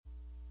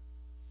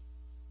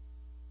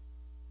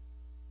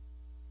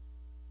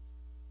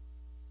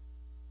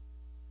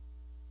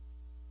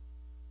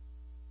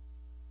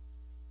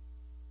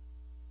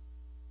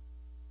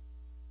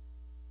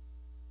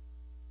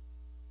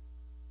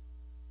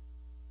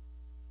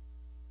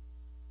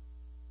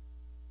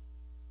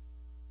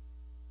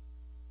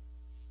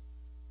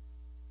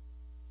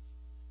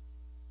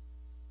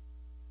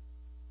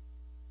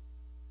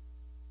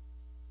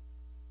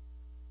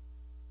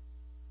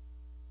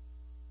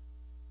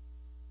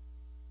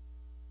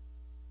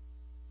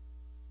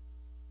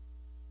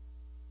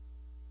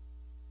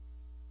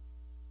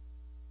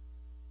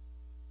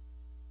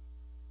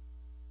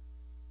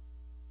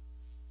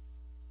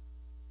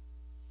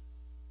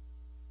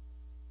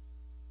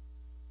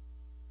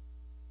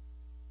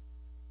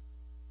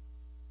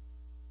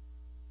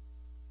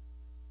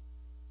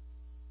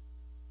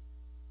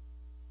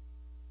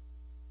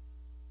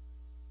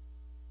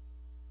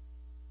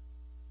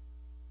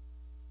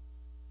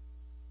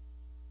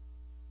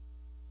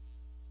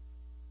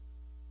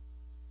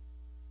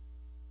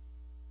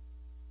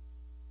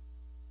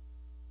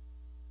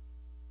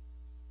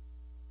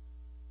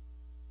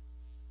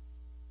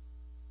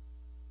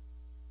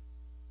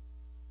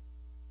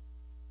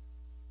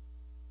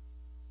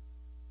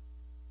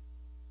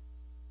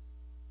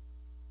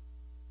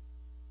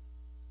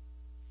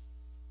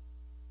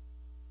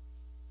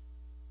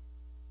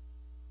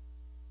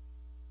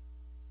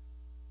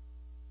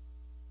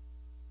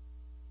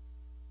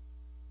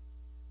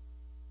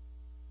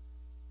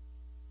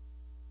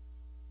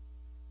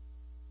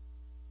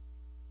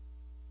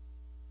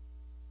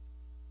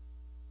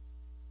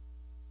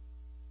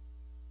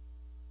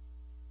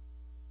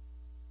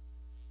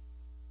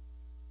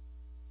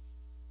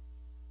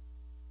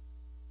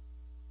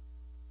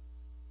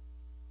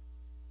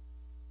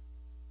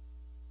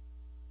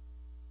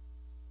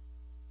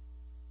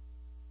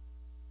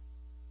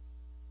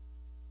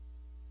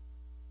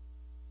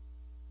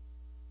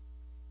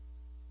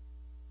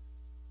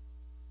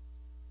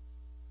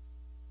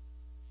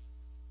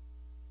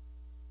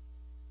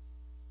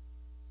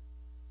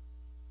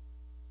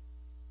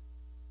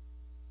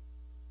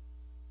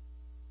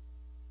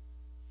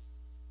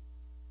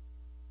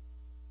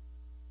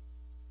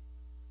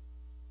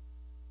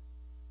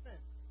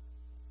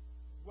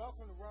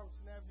welcome to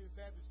Robertson Avenue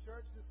Baptist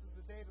Church. This is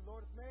the day the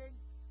Lord has made.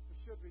 We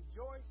should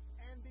rejoice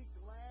and be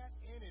glad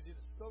in it. It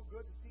is so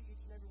good to see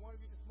each and every one of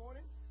you this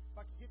morning. If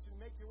I could get you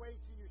to make your way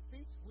to your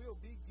seats, we'll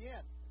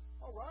begin.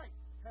 All right.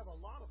 Have a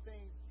lot of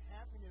things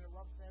happening at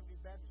Robertson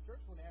Avenue Baptist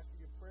Church. I want to ask for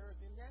your prayers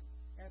in that.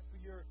 Ask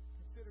for your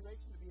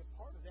consideration to be a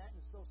part of that.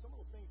 And so some of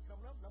those things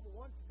coming up. Number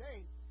one,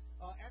 today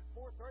at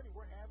 4:30,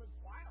 we're having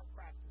choir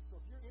practice. So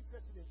if you're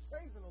interested in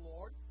praising the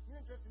Lord, you're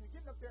interested in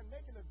getting up there and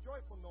making a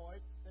joyful noise,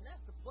 then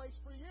that's the place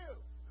for you.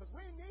 Because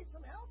we need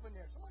some help in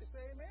there. Somebody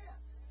say amen.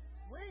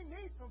 We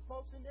need some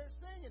folks in there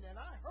singing. And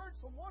I heard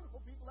some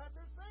wonderful people out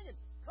there singing.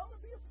 Come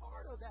and be a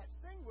part of that.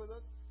 Sing with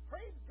us.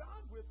 Praise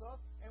God with us.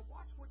 And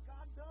watch what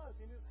God does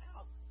in His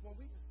house when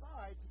we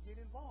decide to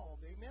get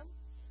involved. Amen?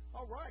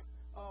 All right.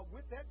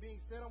 With that being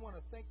said, I want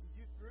to thank the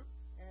youth group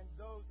and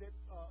those that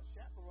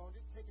chaperoned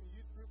it, taking the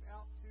youth group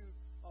out to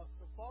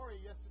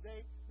safari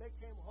yesterday. They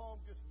came home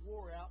just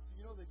wore out, so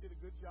you know they did a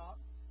good job.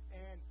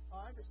 And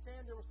I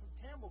understand there was some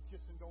camel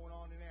kissing going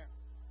on in there.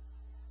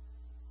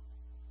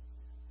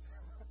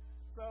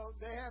 So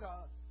they had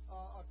a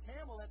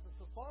camel at the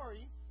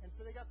safari, and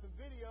so they got some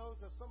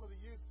videos of some of the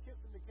youth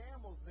kissing the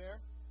camels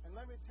there. And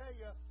let me tell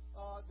you,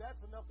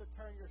 that's enough to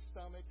turn your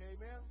stomach.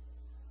 Amen.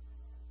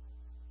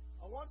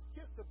 I once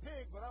kissed a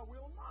pig, but I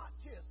will not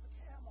kiss a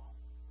camel.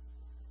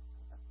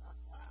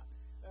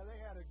 They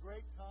had a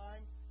great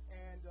time,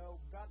 and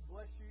God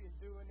bless you in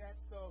doing that.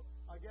 So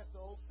I guess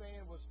the old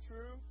saying was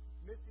true.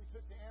 Missy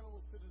took the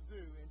animals to the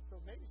zoo, and so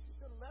maybe she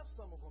should have left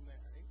some of them there,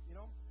 you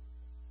know.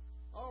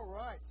 All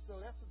right, so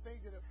that's the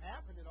things that have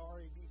happened at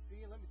RABC,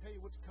 and let me tell you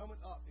what's coming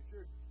up. If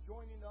you're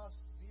joining us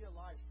via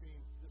live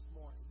stream this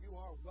morning, you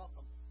are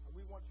welcome. And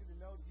we want you to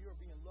know that you are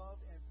being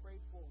loved and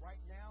prayed for right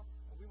now,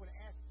 and we want to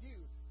ask you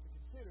to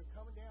consider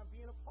coming down,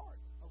 being a part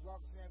of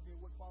Robertson Avenue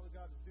and what Father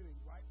God is doing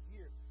right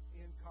here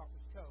in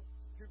Copper's Cove.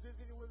 If you're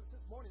visiting with us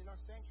this morning in our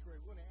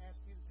sanctuary, we're going to ask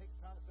you to take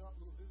the time to fill out a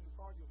little visitor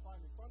card you'll find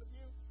in front of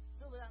you.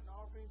 Fill it out in the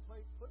offering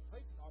place,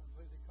 place in the offering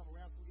place and come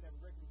around so we can have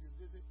a regular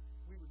visit.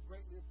 We would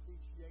greatly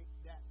appreciate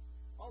that.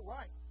 All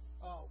right.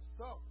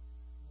 So,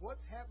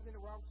 what's happening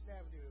at Robertson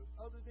Avenue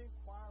other than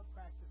choir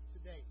practice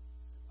today?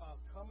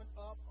 Coming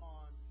up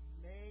on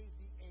May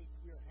the 8th,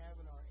 we are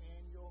having our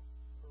annual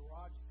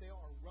garage sale,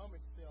 or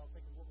rummage sale, I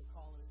think is what we're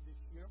calling it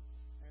this year.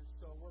 And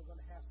so we're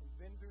going to have some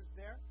vendors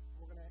there.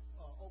 We're going to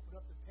open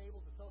up the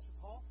tables at Fellowship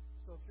Hall.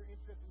 So if you're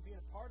interested in being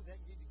a part of that,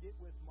 you need to get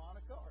with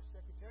Monica, our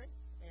secretary,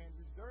 and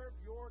reserve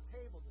your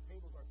table. The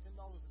tables are $10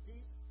 a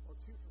piece, or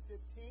 2 for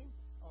 $15.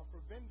 For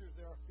vendors,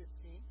 there are 15.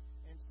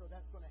 And so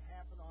that's going to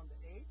happen on the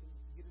 8th. And you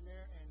can get in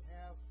there and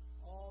have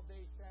all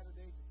day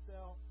Saturday to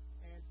sell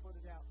and put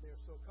it out there.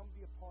 So come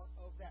be a part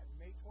of that.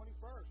 May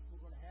 21st,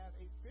 we're going to have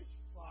a fish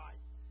fry.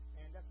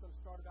 And that's going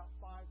to start about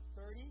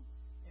 5:30.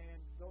 And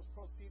those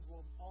proceeds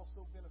will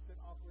also benefit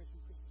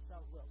Operation Christmas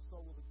Child as well. So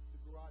will the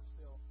garage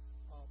sale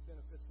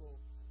benefits will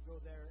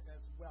go there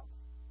as well.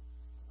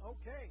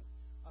 Okay.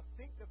 I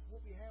think that's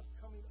what we have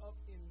coming up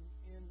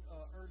in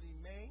early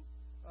May.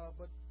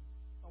 But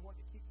I want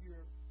to keep you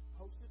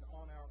posted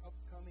on our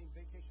upcoming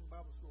Vacation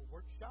Bible School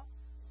workshop.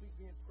 Please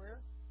be in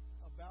prayer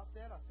about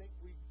that. I think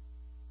we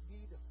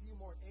need a few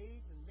more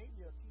aides and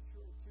maybe a teacher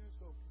or two,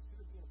 so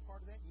consider being a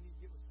part of that. You need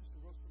to get with Sister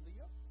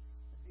Rosalia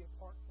and be a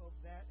part of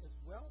that as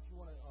well. If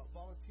you want to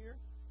volunteer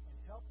and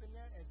help in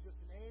that as just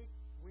an aide,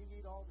 we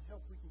need all the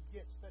help we can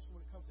get, especially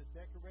when it comes to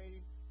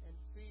decorating and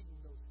feeding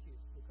those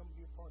kids. So come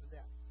be a part of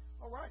that.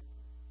 All right.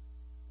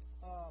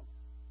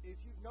 If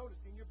you've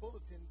noticed in your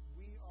bulletin,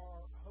 we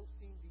are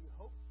hosting the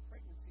Hope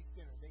Pregnancy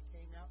Center. They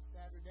came out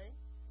Saturday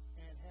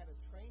and had a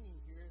training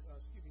here,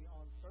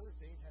 on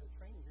Thursday, and had a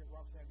training here at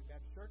Robertson Avenue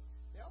Baptist Church.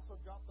 They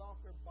also dropped off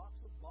their box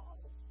of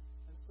bottles.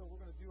 And so we're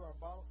going to do our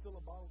fill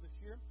a bottle this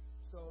year.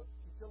 So if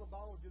you fill a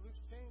bottle with your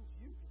loose change,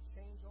 you can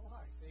change a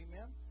life.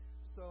 Amen?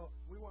 So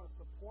we want to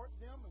support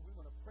them, and we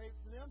want to pray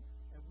for them,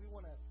 and we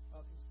want to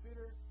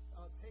consider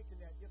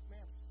taking that. Yes,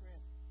 ma'am, Sister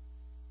Ann.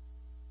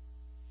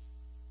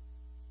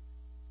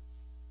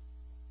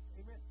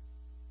 Amen.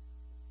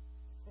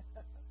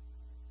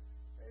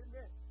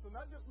 Amen. So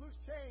not just loose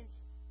change,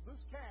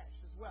 loose cash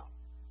as well.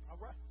 All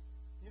right.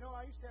 You know,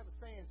 I used to have a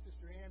saying,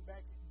 Sister Ann,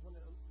 back when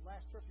the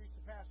last church I used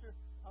to pastor,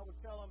 I would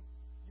tell them,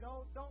 you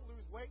know, don't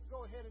lose weight.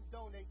 Go ahead and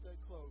donate the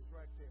clothes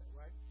right there,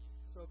 right?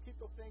 So keep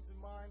those things in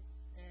mind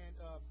and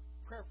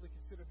prayerfully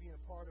consider being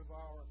a part of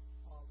our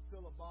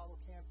Fill a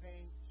Bottle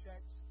campaign.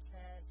 Checks,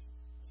 cash,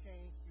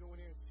 change. Go in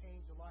there and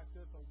change a life.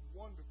 That's a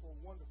wonderful,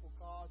 wonderful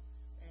cause.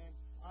 And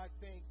I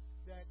think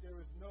that there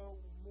is no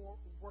more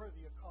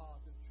worthy a cause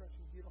that the church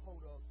can get a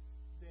hold of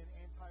than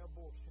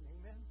anti-abortion.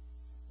 Amen?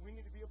 We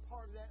need to be a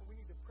part of that, and we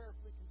need to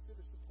prayerfully consider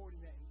supporting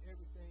that in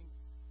everything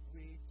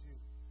we do.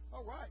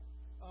 All right.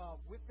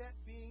 With that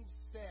being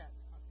said,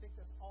 I think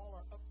that's all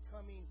our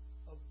upcoming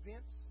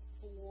events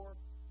for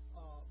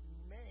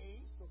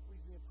May. So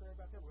please be in prayer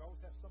about that. We always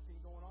have something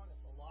going on.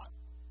 That's a lot.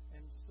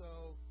 And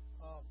so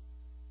I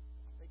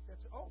think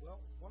that's it. Oh,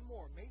 well, one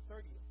more. May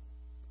 30th.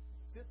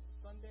 5th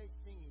Sunday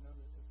singing on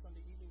the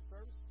Sunday evening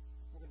service.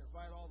 We're going to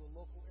invite all the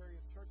local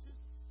area churches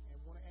and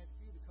want to ask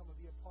you to come and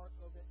be a part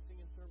of that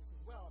singing service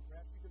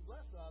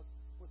bless us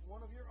with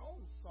one of your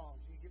own songs.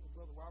 You can get with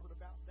Brother Robert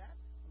about that,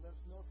 and let us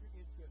know if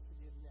you're interested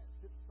in that.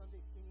 Fifth Sunday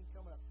singing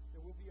coming up.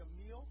 There will be a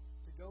meal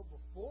to go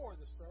before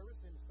the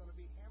service, and it's going to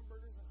be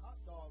hamburgers and hot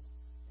dogs.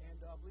 And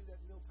I believe that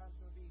meal time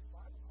is going to be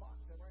 5 o'clock.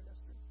 Is that right,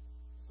 Esther?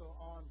 So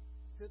on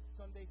Fifth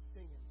Sunday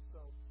singing.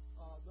 So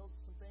those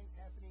are some things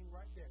happening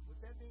right there. With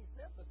that being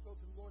said, let's go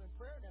to the Lord in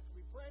prayer. And after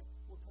we pray,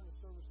 we'll turn the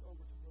service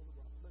over to Brother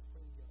Robert. Let's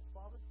pray together.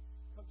 Father,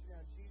 come to you now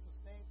in Jesus'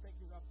 name. Thank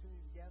you for the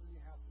opportunity to gather in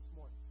your house this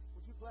morning.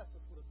 Would you bless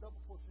us with a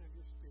double portion of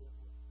your Spirit,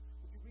 Lord?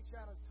 Would you reach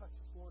out and touch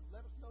us, Lord?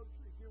 Let us know that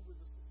you're here with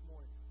us this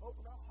morning.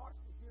 Open our hearts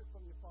to hear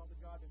from you, Father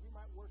God, that we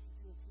might worship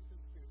you in truth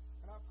and spirit.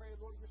 And I pray,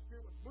 Lord, your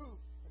Spirit would move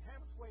and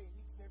have its way in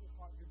each and every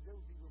heart, that there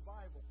would be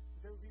revival, that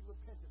there would be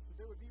repentance, that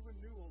there would be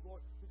renewal, Lord,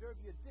 that there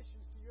would be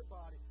additions to your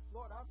body.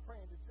 Lord, I'm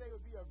praying that today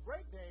would be a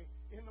great day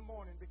in the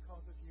morning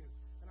because of you.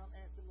 And I'm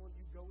asking, Lord,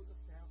 you go with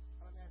us now,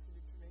 and I'm asking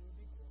that your name would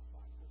be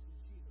glorified. For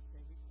in Jesus'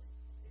 name we pray.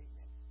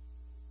 Amen.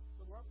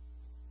 So, Robert.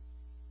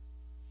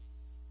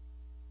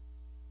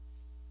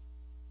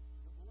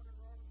 Good morning,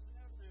 Robertson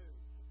Avenue.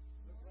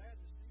 So glad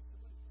to see so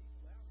many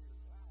people out here.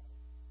 Wow.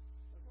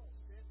 Let's all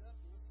stand up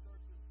and let's start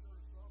this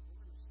service off. We're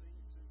going to sing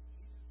Since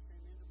Jesus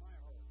Came Into My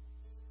Heart.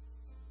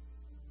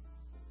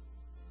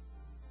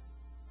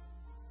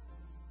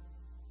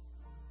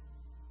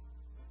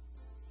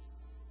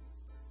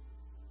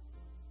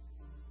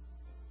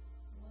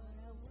 What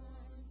a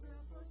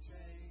wonderful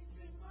change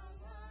in my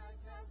life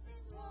has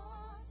been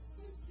wrought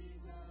to see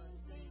the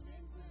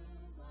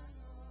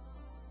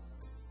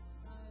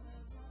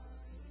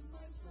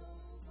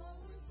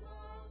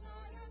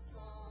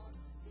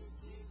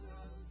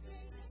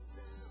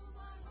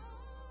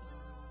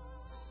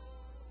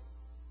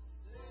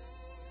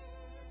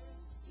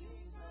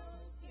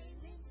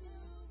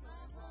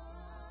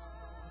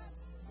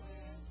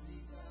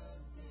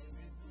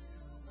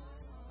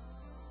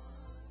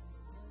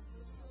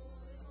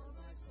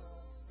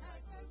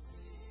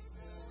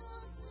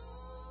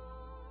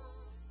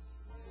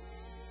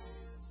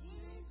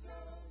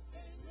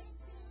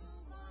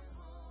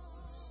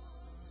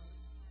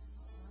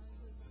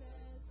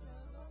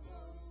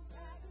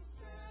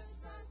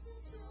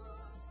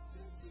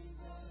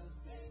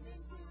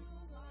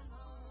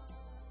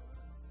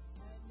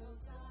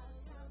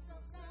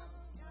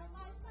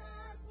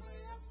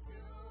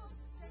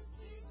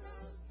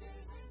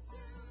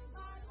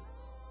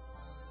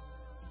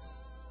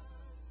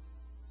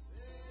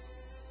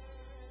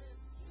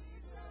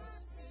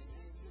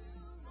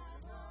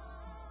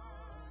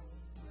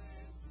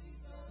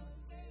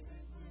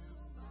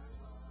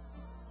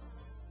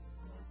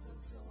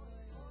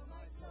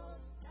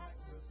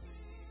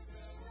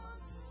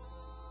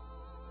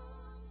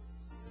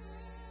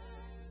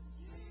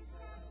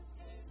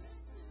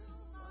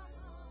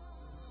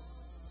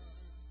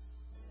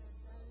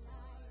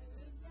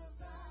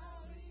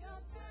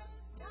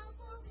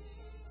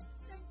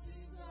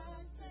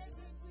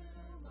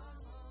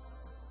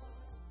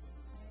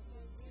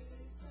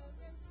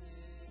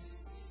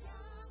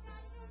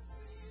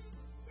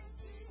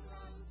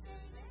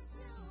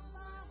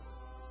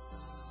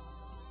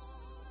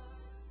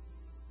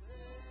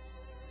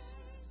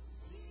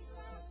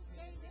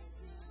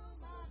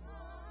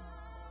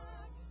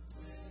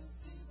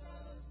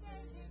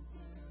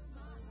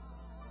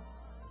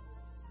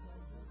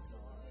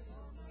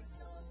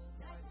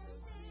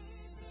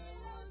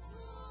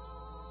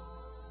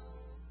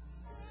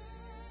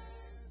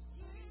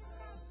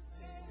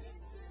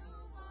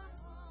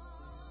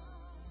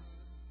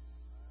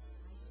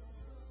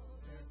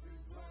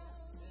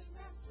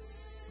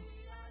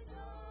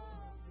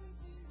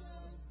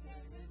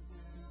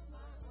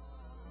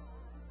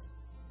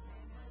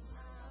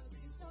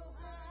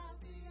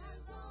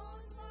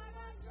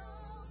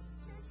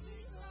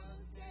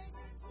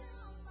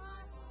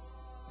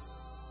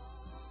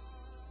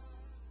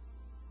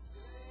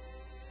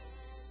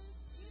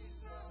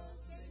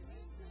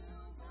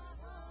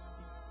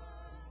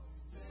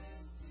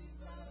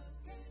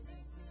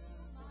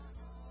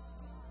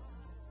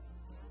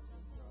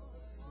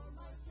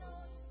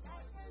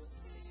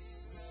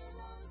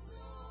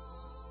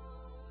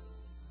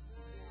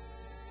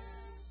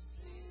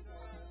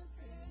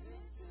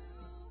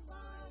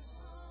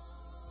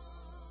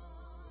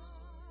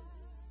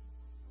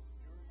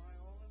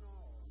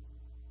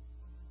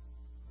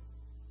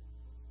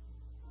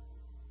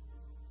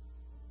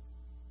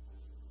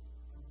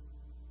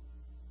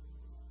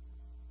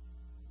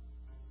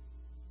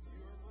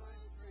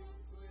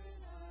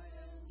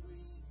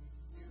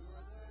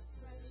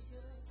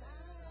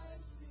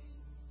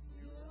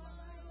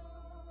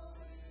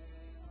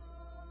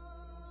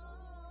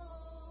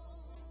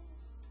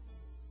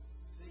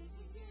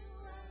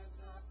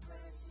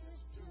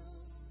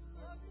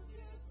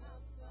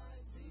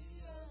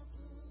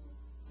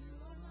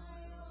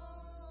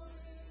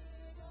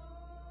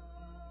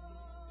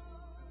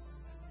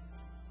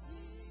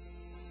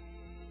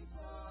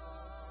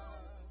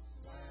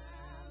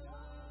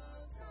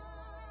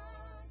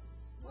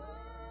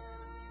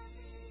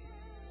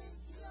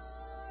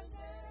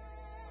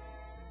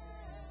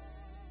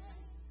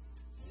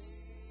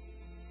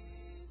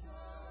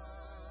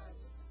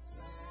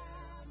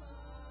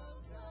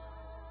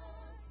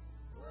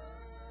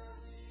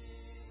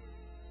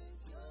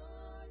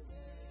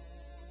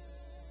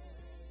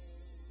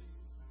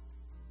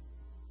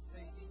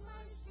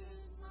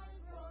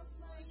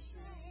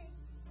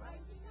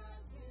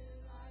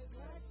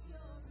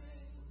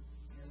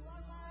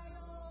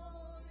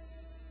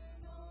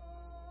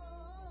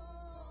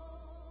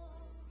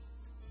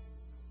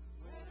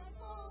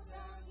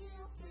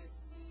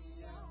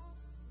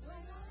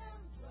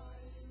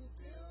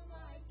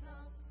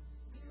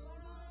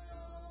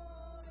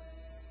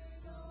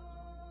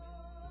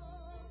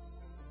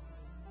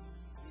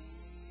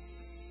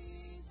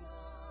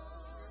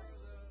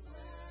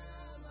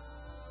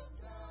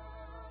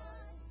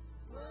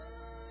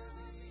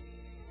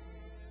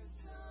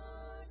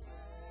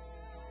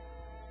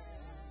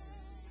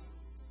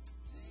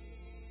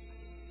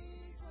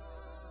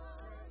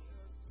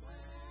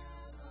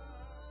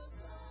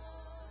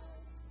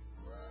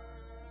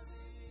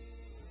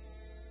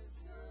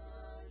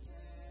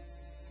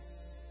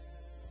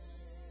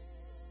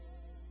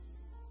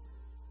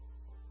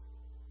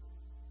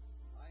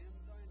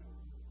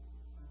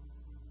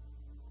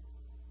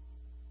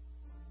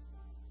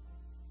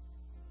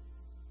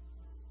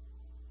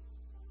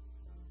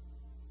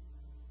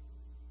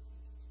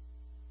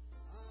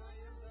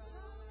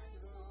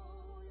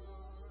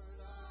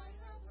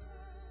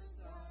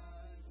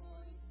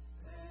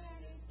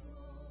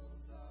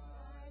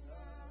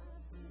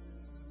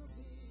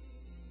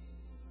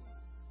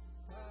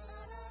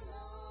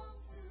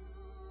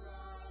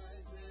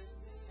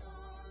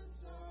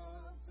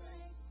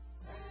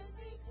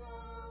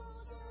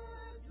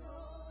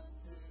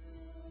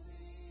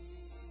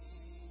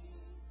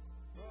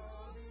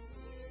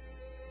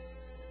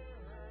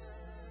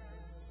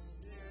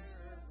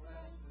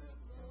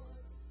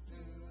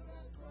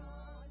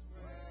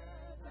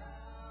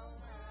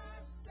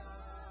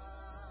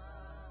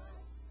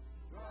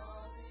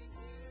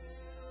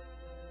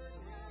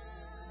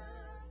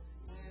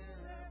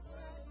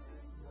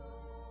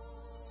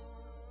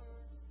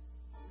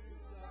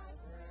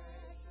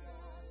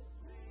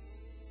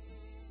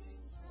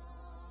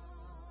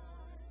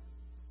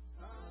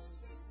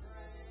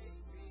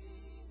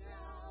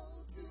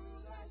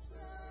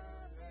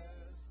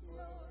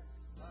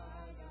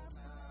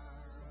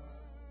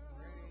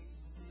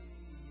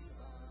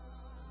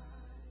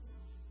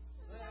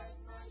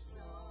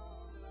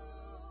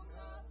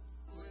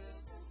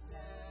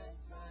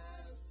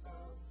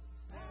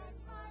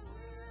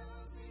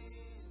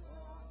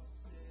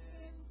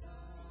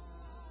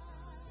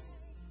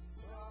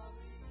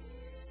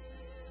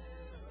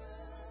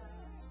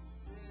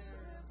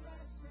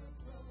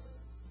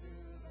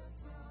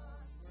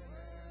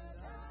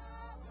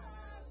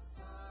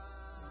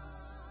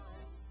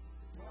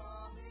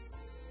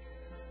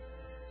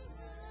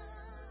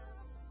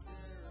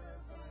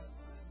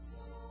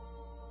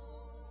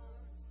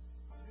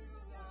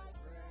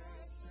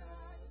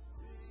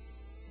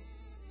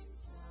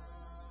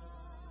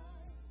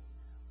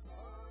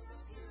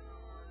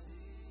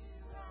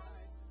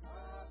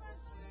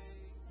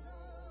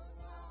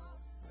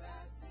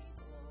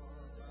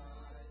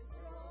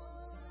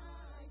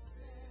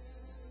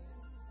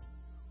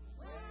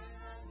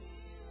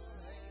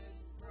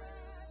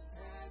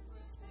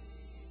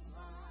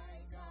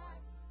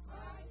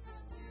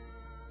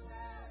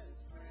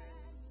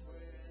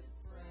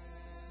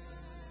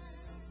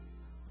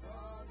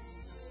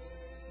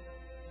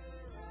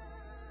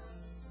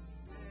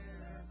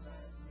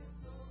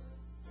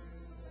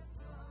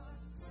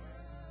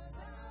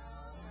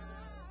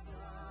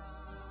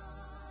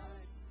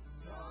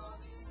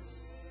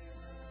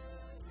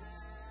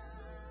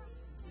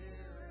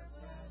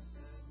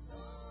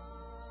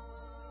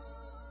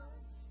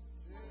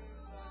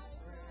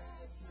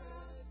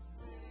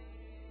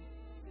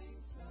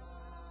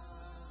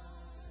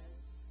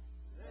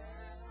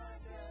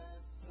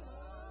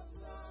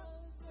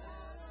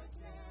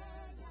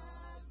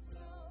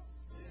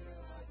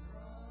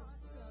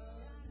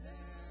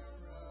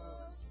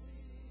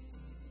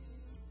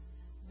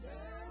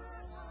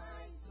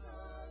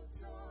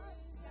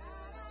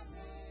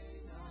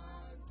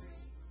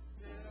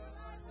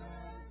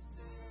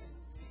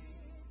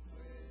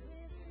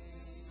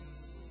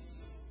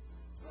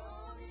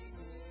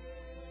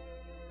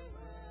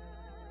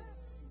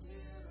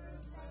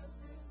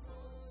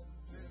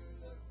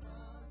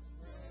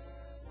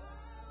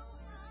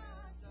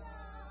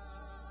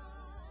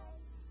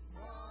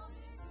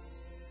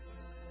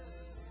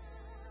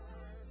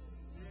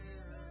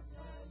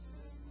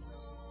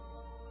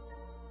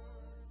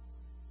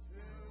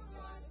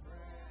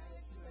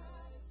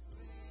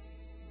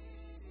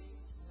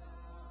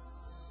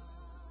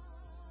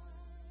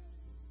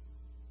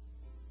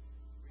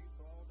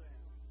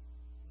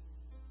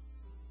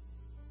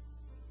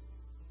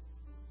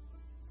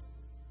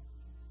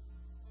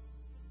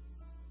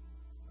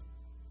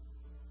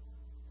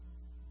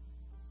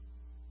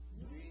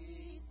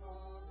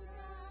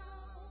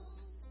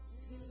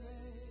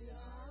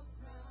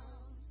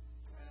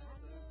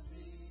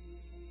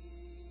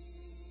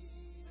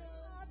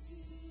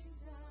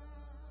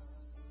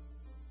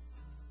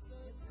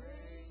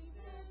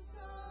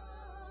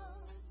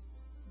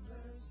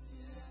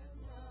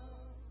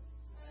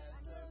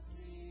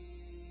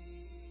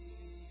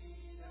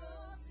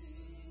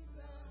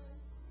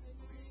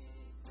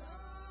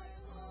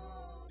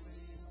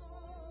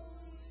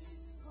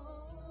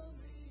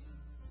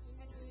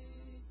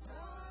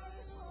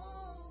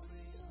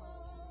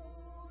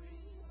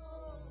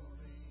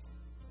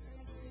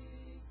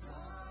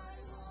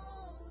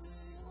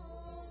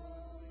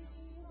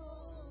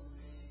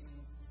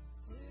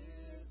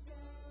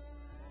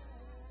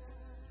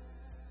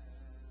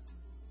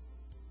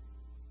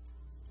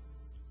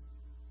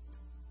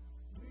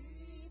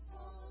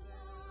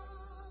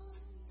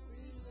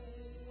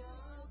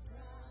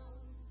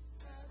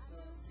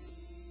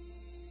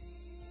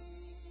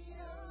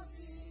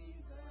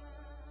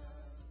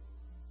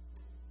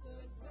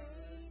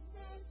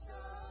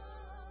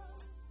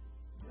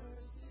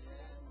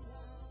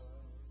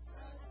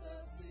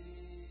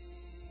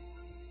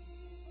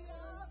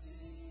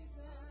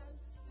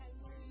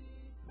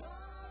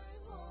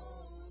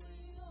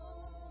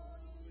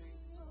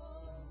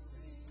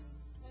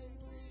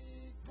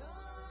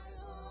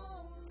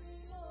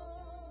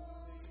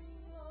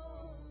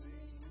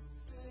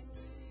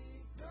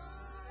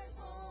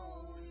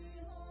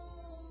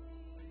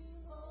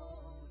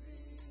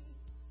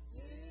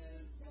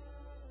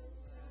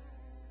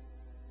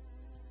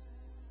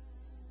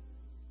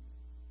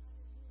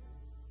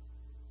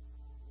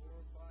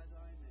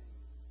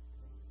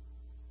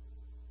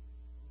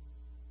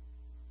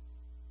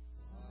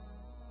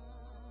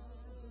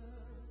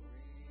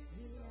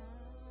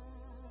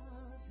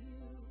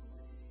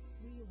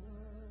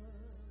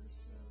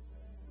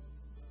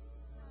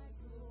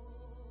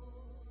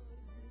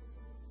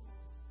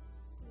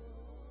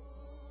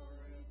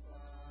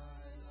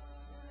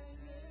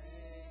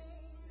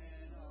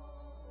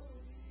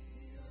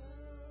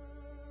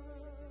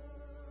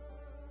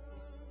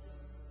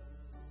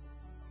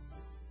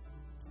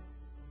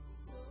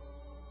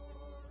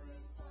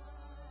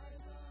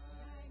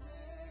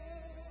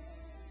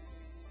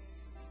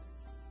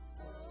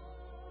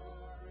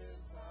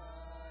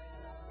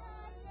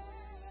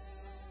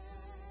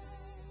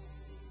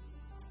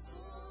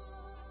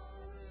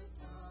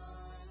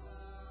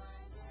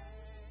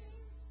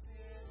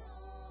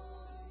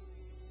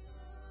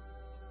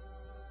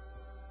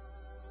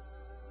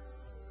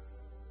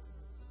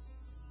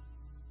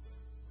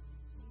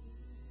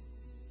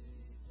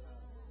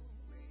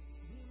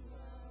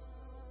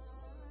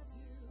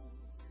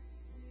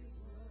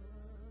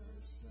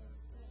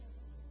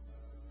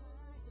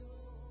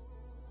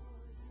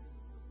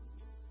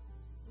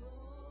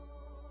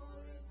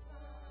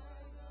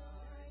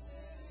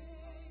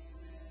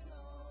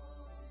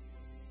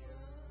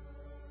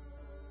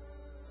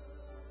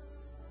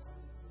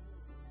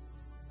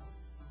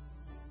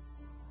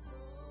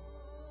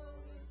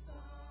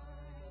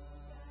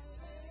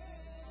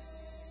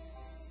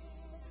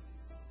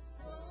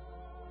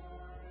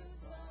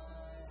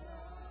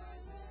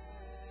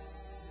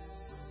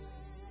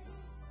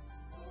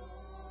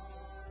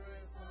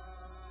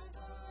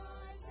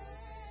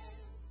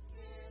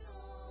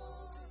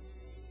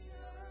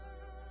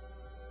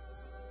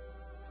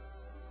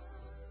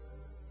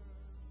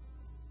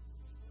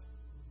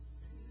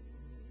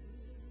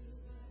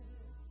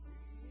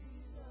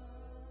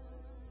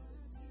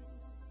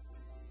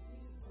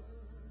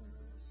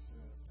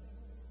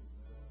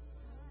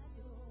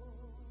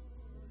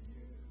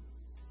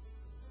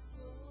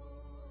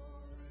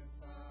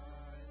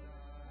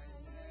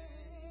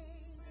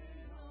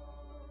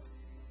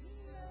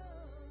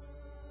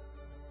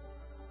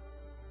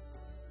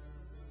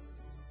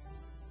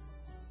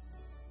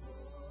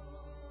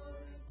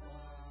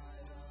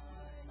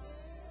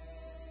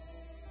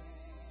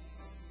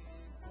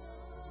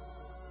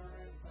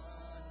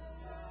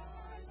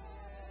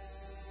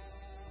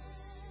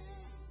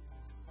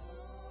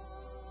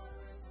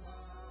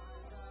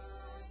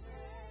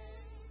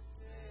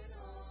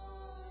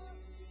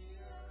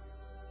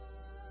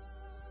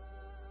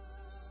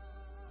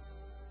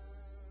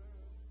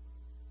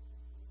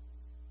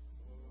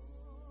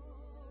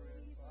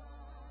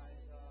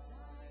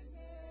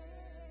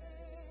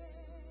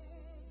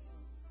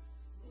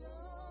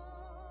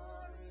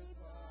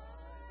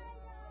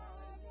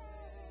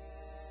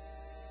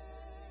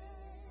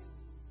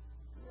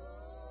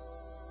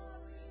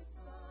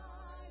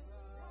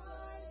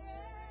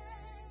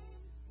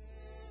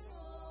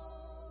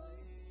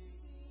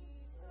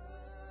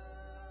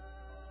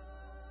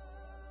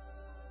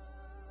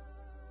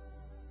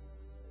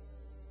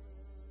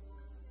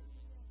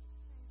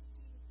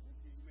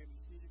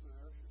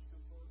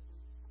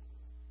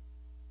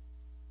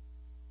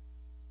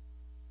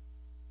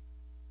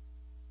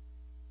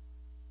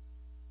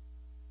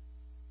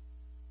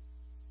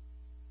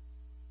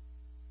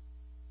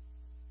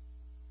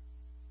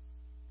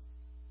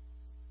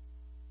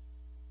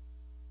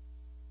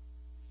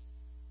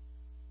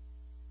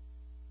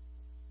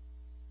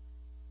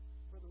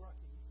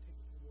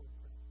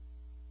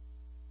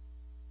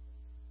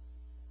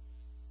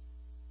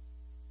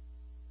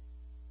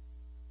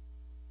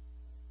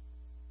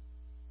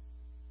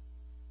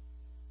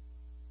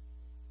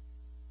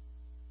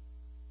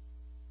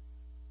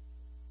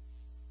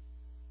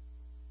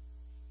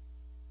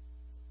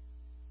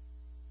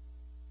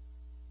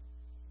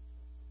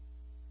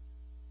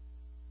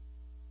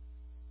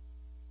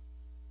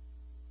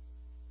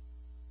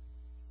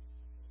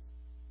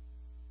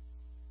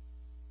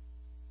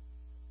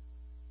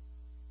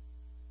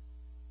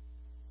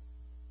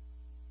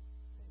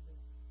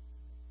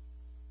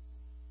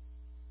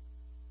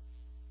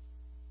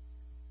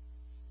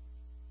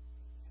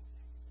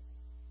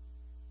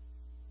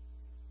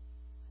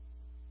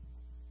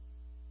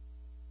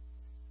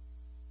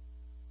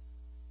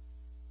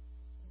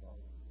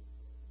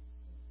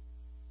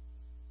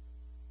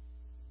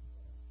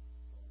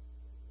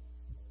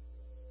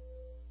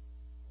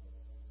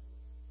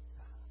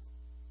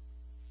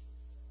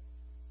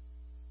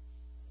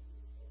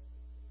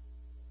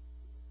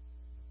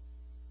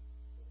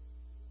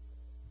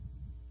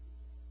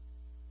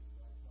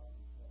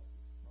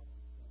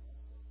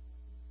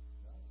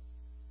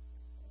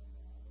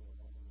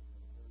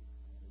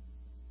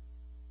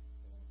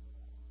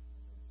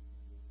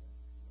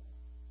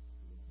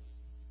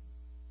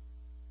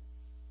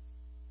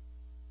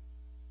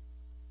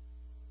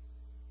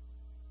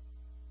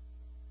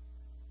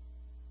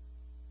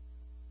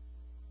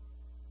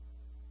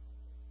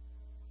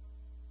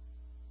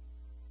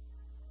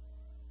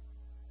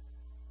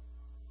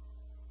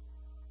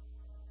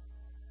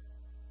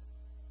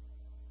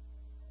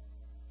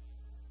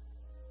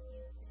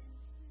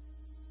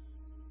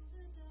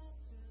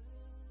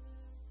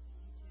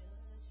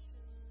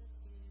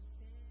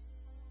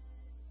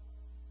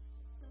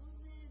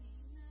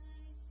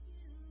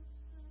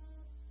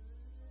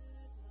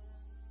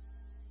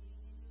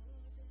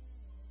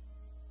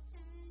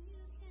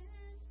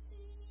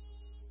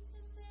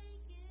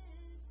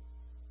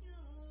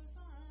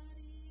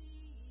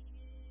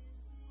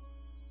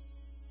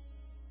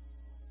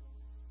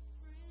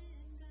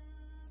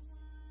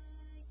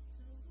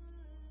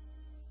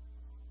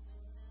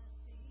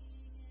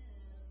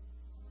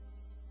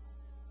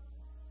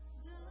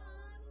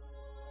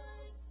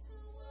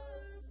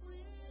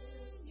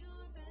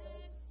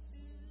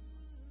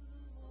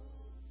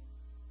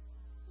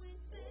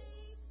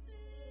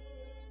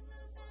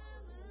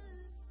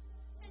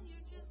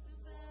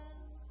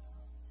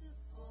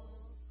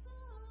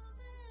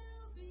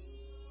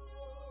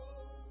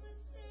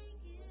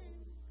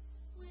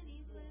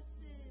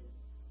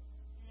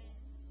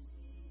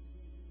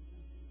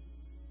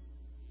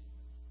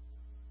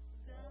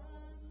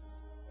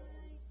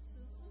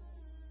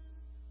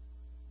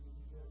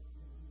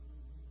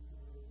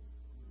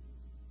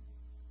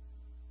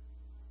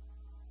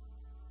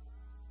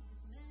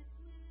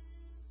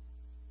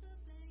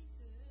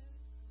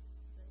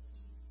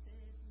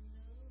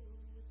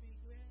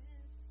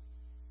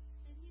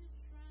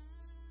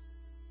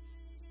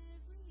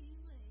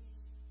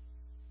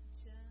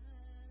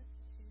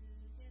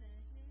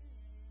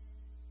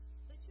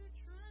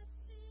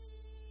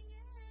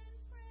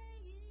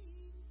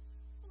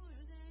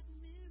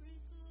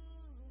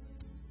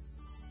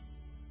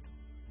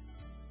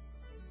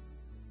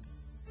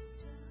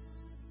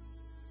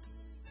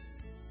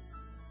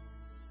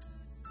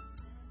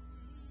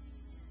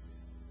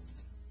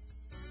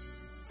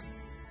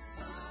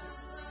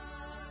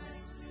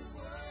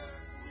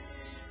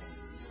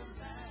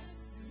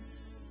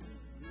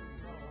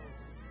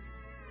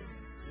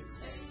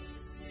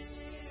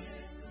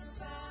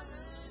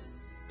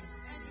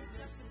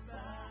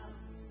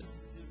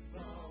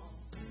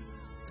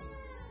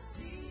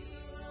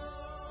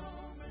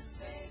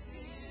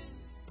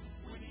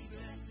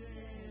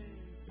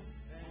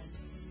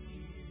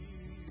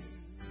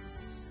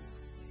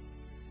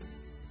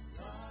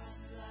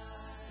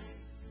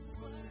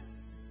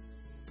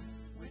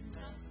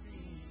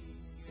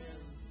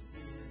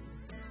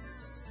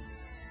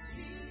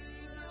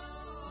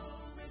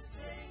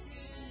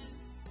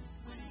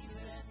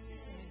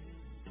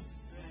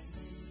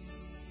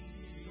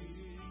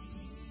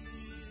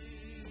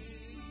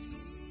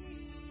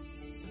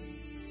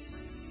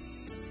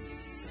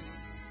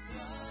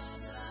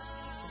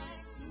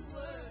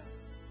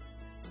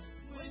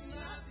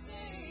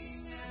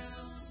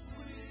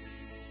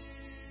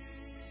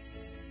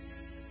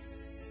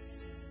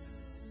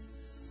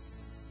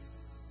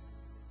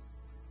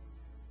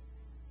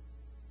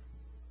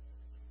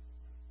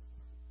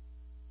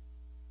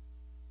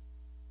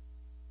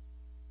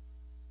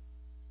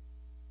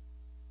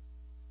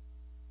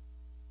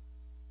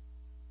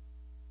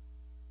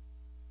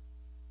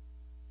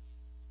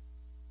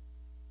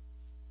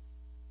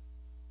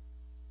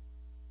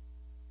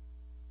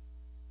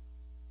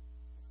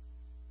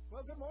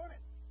Well, good morning.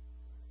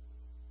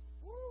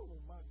 Woo,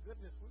 my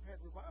goodness, we've had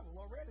revival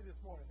already this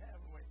morning,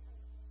 haven't we?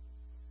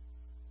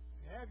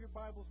 If you have your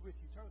Bibles with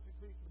you, turn with me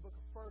please to the book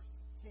of First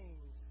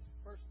Kings.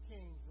 First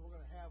Kings, and we're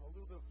going to have a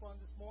little bit of fun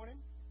this morning.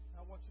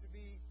 I want you to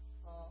be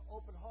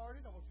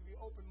open-hearted. I want you to be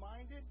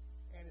open-minded.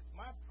 And it's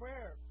my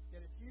prayer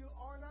that if you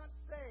are not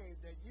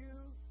saved, that you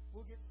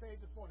will get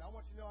saved this morning. I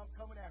want you to know I'm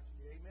coming after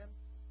you. Amen?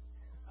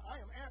 I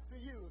am after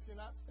you if you're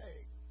not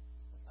saved.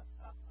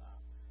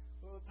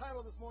 Well, the title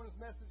of this morning's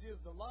message is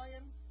The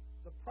Lion,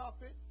 the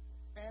Prophet,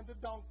 and the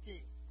Donkey.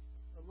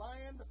 The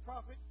Lion, the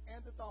Prophet, and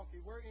the Donkey.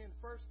 We're in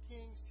 1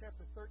 Kings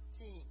chapter 13.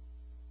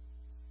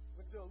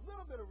 We're going to do a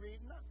little bit of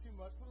reading, not too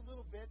much, but a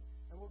little bit,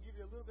 and we'll give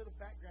you a little bit of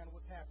background of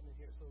what's happening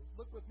here. So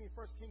look with me,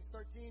 1 Kings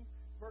 13,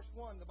 verse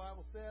 1. The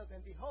Bible says, And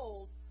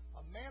behold,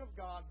 a man of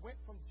God went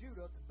from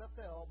Judah to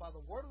Bethel by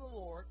the word of the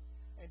Lord,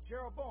 and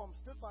Jeroboam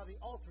stood by the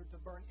altar to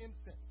burn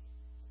incense.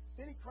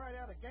 Then he cried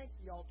out against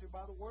the altar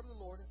by the word of the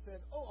Lord and said,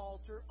 O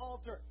altar,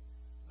 altar,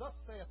 thus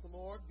saith the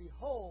Lord,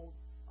 Behold,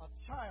 a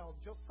child,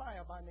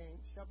 Josiah by name,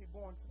 shall be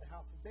born to the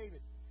house of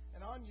David. And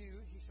on you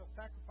he shall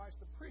sacrifice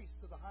the priests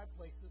to the high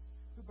places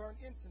who burn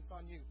incense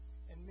on you,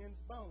 and men's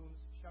bones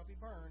shall be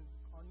burned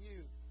on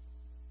you.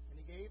 And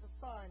he gave a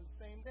sign the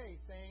same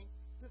day, saying,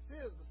 This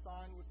is the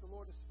sign which the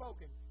Lord has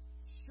spoken.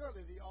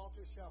 Surely the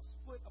altar shall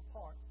split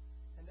apart,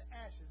 and the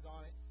ashes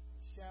on it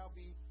shall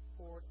be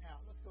poured out.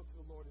 Let's go to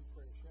the Lord in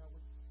prayer, shall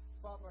we?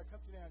 Father, I come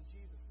to you now in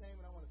Jesus' name,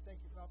 and I want to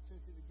thank you for the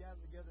opportunity to gather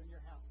together in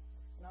your house.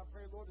 And I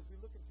pray, Lord, as we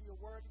look into your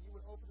word, that you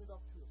would open it up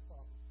to us,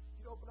 Father.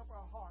 You'd open up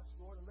our hearts,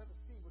 Lord, and let us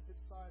see what's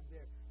inside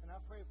there. And I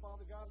pray,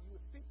 Father God, that you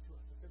would speak to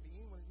us. If there be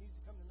anyone that needs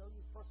to come to know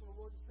you as personal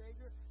Lord and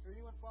Savior, or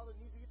anyone, Father, that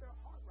needs to get their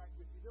heart right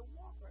with you, they'll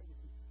walk right with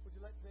you. Would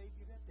you let today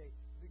be that day?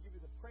 We give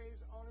you the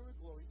praise, honor, and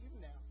glory, even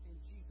now, in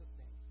Jesus'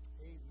 name.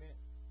 Amen.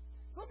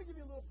 So let me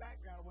give you a little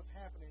background of what's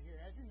happening here.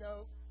 As you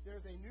know,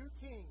 there's a new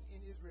king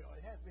in Israel.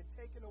 It has been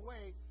taken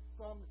away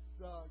from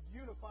the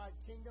unified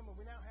kingdom, and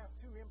we now have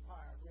two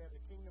empires. We have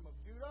the kingdom of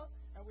Judah,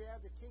 and we have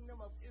the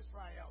kingdom of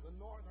Israel, the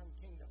northern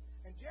kingdom.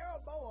 And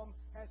Jeroboam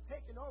has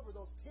taken over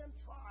those 10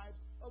 tribes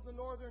of the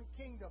northern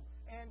kingdom.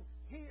 And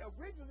he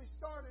originally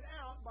started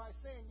out by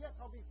saying, yes,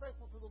 I'll be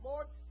faithful to the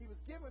Lord. He was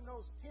given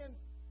those 10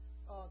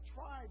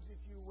 tribes,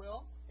 if you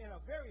will, in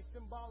a very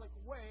symbolic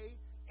way.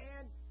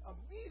 And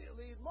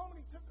immediately, the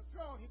moment he took the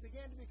throne, he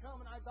began to become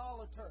an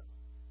idolater.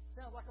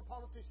 Sounds like a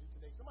politician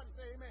today. Somebody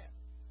say amen.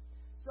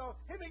 So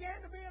he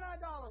began to be an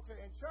idolater.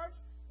 In church,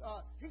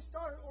 he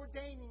started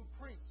ordaining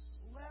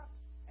priests left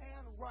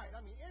and right.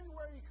 I mean,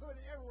 anywhere he could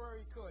and everywhere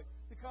he could.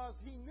 Because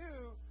he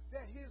knew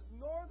that his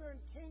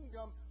northern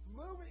kingdom,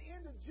 moving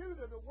into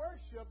Judah to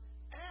worship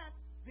at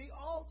the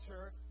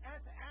altar,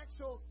 at the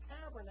actual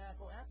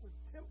tabernacle, at the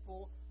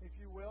temple, if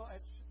you will, at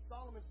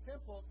Solomon's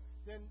temple,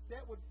 then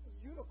that would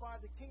unify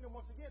the kingdom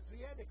once again. So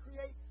he had to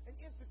create an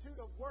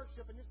institute of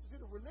worship, an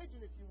institute of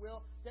religion, if you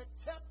will, that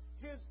kept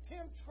his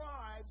 10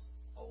 tribes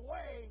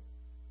away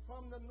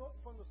from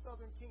the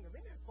southern kingdom.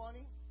 Isn't it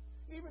funny?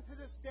 Even to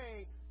this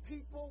day,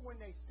 people, when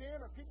they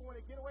sin or people, when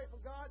they get away from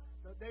God,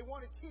 they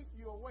want to keep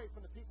you away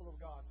from the people of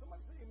God.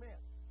 Somebody say amen.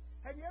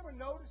 Have you ever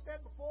noticed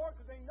that before?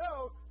 Because they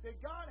know that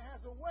God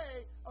has a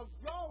way of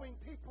drawing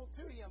people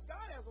to Him.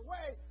 God has a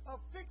way of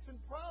fixing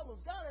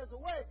problems. God has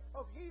a way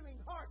of healing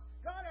hearts.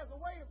 God has a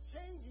way of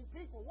changing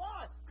people.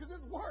 Why? Because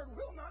His Word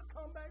will not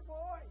come back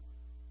void.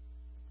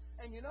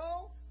 And you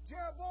know,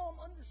 Jeroboam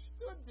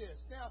understood this.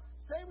 Now,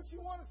 say what you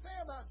want to say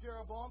about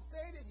Jeroboam.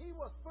 Say that he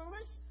was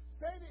foolish.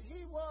 Say that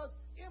he was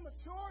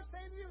immature.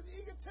 Say that he was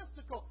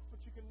egotistical. But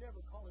you can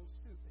never call him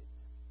stupid.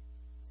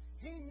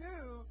 He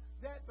knew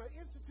that the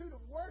institute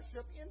of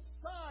worship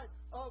inside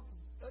of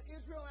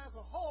Israel as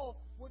a whole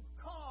would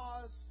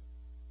cause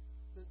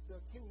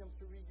the kingdom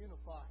to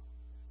reunify.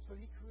 So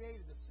he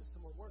created a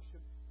system of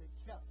worship that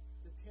kept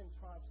the 10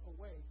 tribes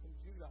away from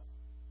Judah.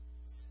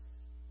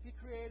 He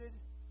created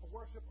a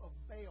worship of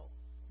Baal.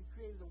 He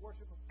created a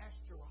worship of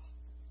Ashtaroth.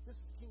 This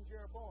is King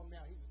Jeroboam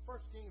now. He's the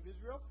first king of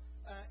Israel.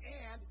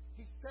 And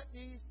he set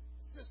these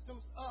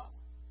systems up.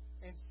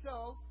 And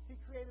so he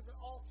created an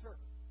altar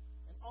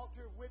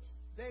which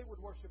they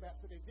would worship at,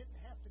 so they didn't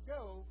have to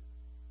go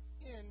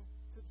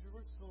into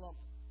Jerusalem.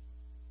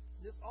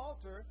 This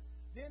altar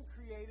then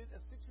created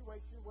a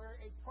situation where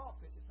a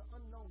prophet, it's an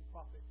unknown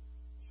prophet,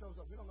 shows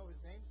up. We don't know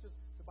his name. It's just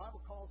the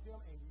Bible calls him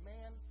a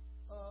man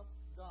of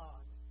God.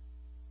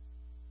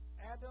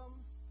 Adam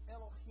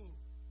Elohim,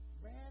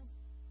 man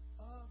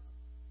of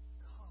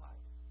God.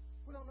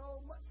 We don't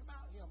know much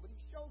about him, but he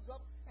shows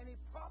up and he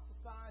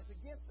prophesies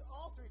against the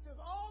altar. He says,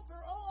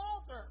 Altar, oh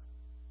altar,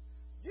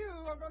 you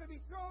are going to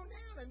be thrown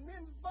down, and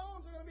men's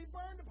bones are going to be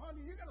burned upon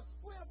you. You're going to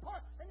split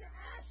apart, and your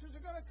ashes are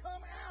going to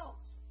come out.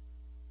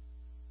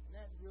 And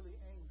that really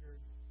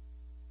angered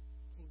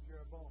King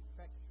Jeroboam. In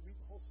fact, if you read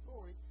the whole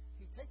story,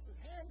 he takes his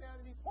hand down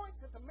and he points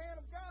at the man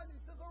of God and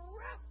he says,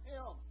 Arrest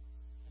him!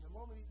 And the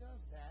moment he does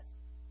that,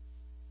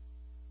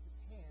 his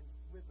hand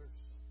withers.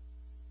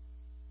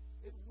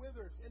 It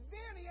withers. And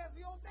then he has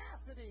the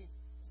audacity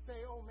to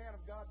say, Oh, man of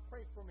God,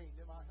 pray for me,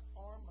 that my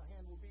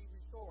hand will be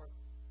restored.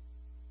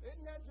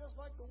 Isn't that just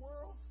like the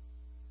world?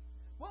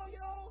 Well,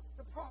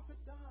 the prophet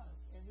does,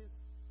 and his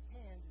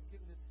hand is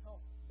giving his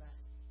health back.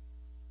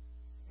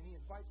 And he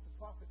invites the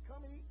prophet,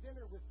 come and eat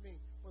dinner with me.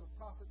 Where the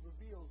prophet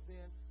reveals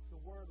then the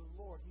word of the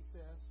Lord. He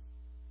says,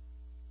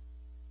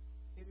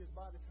 it is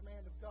by the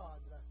command of God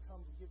that I've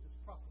come to give this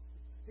prophecy.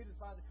 It is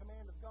by the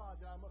command of God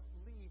that I must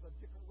leave a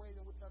different way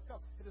than which I've come.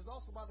 It is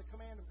also by the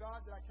command of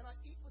God that I cannot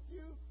eat with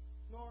you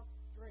nor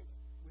drink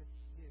with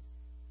you.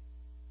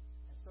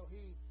 And so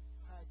he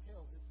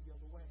hightails it the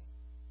other way.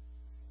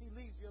 He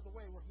leaves the other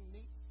way where he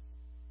meets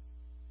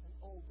an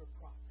older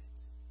prophet.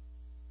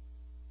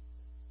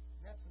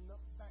 And that's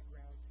enough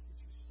background to get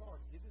you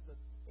started. It is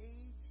an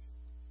age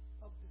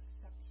of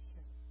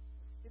deception.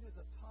 It is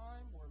a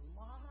time where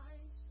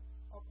lies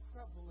are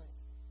prevalent,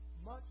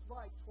 much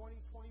like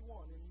 2021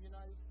 in the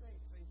United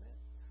States. Amen.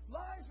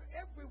 Lies are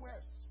everywhere.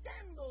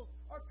 Scandals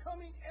are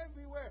coming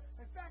everywhere.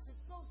 In fact,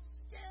 it's so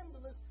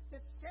scandalous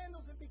that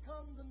scandals have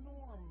become the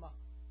norm.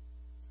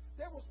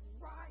 There was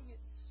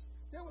riots.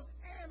 There was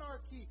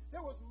anarchy.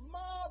 There was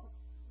mob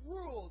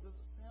rule. Does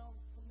it sound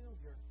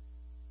familiar?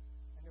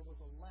 And there was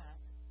a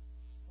lack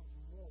of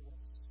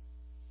morals.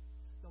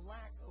 The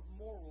lack of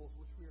morals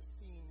which we are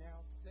seeing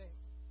now today.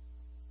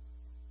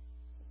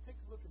 Let's take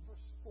a look at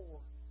verse 4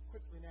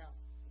 quickly now.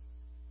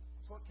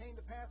 So it came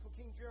to pass when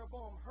King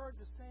Jeroboam heard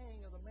the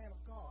saying of the man of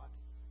God,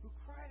 who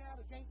cried out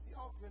against the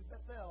altar in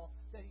Bethel,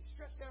 that he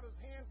stretched out his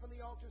hand from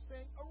the altar,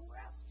 saying,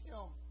 arrest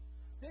him.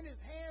 Then his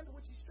hand,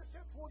 which he stretched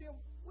out toward him,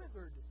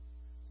 withered,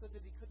 so that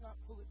he could not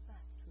pull it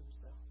back to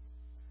himself.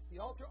 The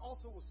altar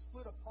also was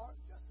split apart,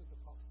 just as the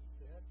prophet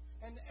said,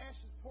 and the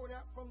ashes poured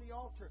out from the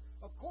altar,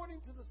 according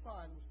to the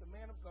sign which the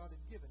man of God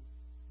had given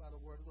by the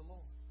word of the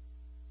Lord.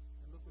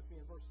 And look with me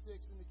in verse 6.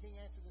 And the king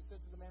answered and said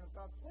to the man of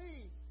God,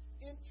 please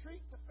entreat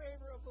the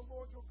favor of the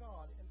Lord your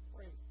God, and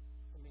pray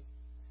for me,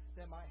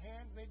 that my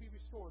hand may be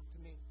restored to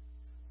me.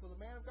 So the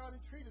man of God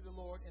entreated the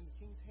Lord, and the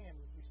king's hand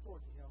was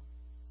restored to him,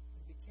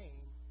 and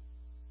became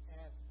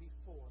as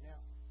before. Now,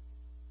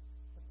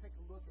 let's take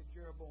a look at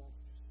Jeroboam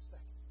for just a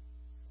second.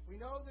 We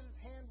know that his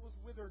hand was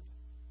withered.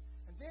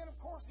 And then, of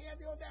course, he had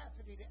the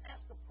audacity to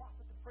ask the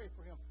prophet to pray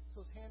for him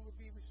so his hand would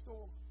be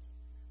restored.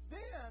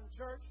 Then,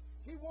 church,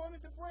 he wanted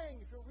to bring,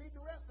 if you'll read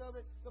the rest of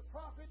it, the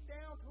prophet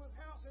down to his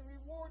house and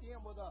reward him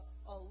with a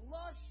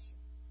lush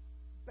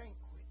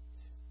banquet.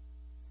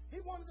 He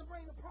wanted to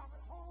bring the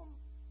prophet home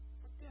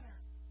for dinner.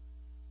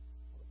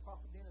 Well, the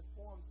prophet then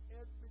informs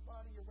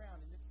everybody around.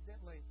 And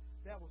incidentally,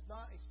 that was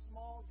not a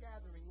small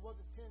gathering. It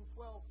wasn't 10,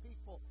 12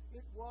 people.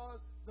 It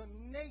was the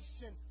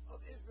nation of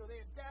Israel.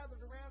 They had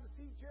gathered around to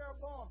see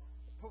Jeroboam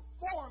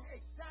perform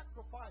a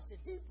sacrifice that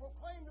he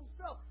proclaimed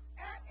himself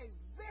at a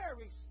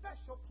very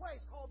special place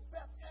called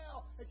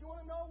Bethel. If you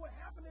want to know what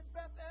happened at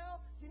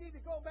Bethel, you need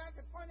to go back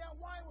and find out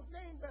why it was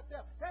named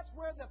Bethel. That's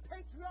where the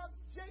patriarch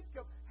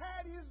Jacob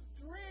had his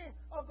dream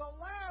of the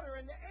ladder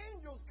and the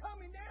angels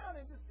coming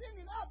down and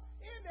descending up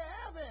into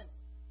heaven.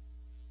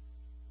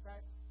 In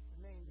fact,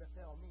 the name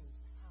Bethel means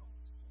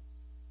house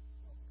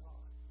of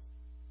God.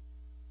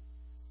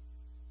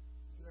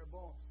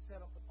 Jeroboam set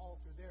up an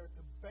altar there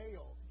to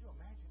Baal. Could you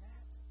imagine that?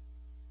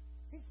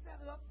 He set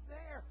it up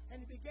there, and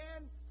he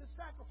began to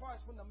sacrifice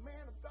when the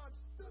man of God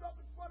stood up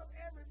in front of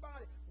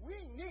everybody.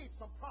 We need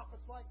some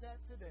prophets like that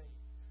today.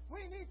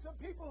 We need some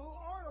people who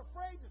aren't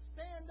afraid to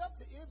stand up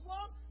to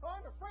Islam,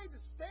 aren't afraid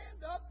to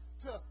stand up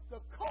to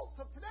the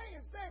cults of today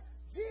and say,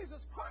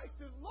 Jesus Christ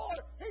is Lord.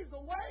 He's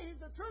the way,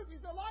 He's the truth,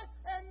 He's the life,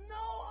 and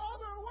no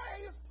other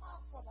way is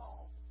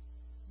possible.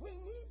 We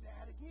need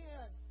that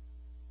again.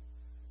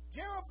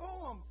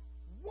 Jeroboam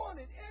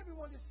wanted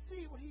everyone to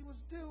see what he was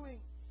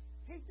doing.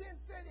 He then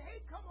said, hey,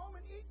 come home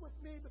and eat with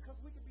me because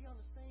we could be on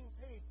the same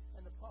page.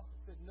 And the prophet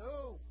said,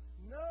 no,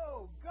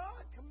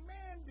 God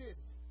commanded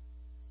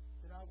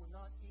that I would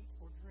not eat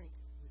or drink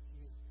with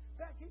you. In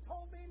fact, He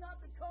told me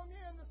not to come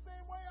in the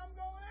same way I'm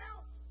going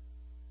out.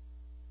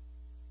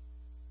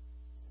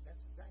 And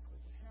that's exactly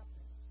what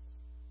happened.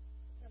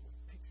 I have a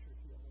picture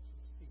here I want you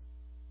to see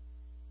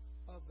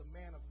of the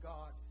man of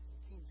God,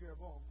 King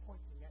Jeroboam,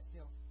 pointing at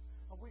him.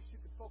 I wish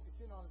you could focus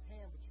in on his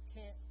hand, but you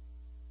can't.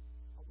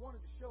 I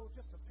wanted to show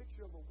just a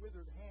picture of a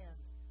withered hand,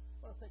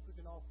 but I think we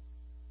can all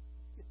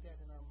get that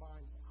in our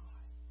mind's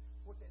eye,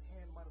 what that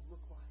hand might have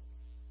looked like.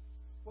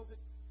 Was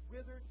it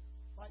withered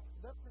like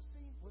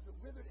leprosy? Was it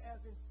withered as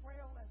in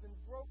frail, as in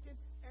broken,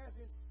 as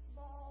in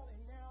small,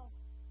 and now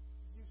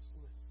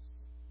useless?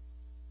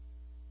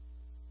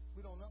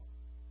 We don't know.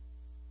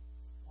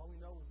 All we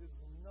know is it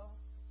was enough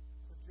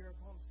for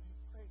Jeroboam to say,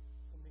 pray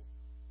for me.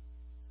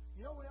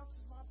 You know what else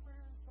is my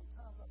prayer?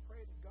 Sometimes I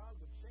pray that God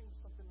would change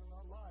something in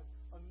our lives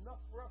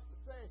enough for us to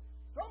say,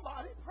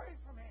 somebody pray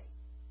for me.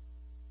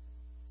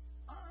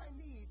 I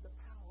need the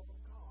power of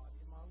God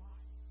in my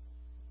life.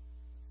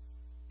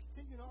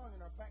 Continuing on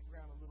in our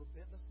background a little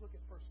bit, let's look at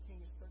 1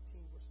 Kings 13,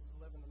 verses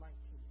 11 to 19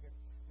 here.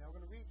 Now,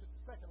 we're going to read just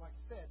a second, like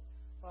I said,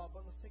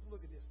 but let's take a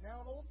look at this.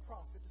 Now, an old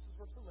prophet, this is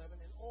verse 11,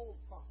 an old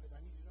prophet. I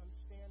need you to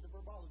understand the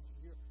verbology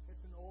here.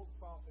 It's an old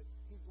prophet.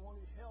 He's the one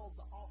who held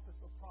the office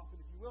of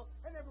prophet, if you will,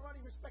 and everybody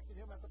respected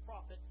him as a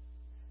prophet.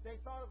 They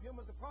thought of him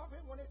as a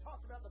prophet. When they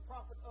talked about the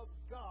prophet of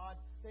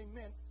God, they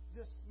meant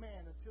this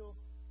man until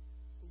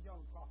the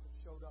young prophet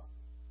showed up.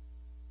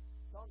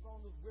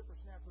 Doggone those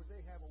whippersnappers, they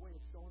have a way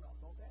of showing up,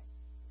 don't they?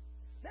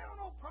 Now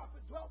an old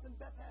prophet dwelt in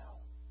Bethel,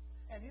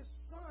 and his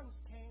sons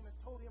came and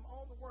told him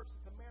all the works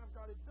that the man of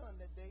God had done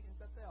that day in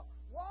Bethel.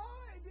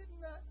 Why didn't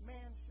that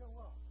man show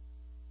up?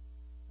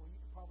 Well, you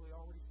could probably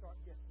already start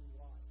guessing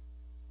why.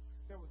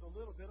 There was a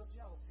little bit of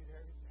jealousy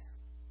there, isn't there?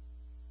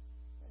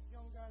 That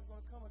young guy's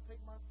going to come and take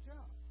my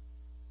job.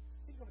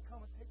 He's going to come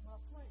and take my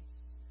place.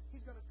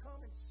 He's going to come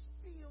and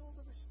steal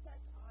the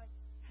respect I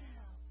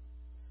have.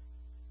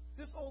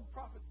 This old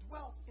prophet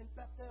dwelt in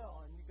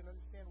Bethel, and you can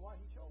understand why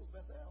he chose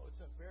Bethel.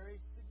 It's a very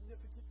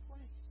significant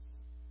place.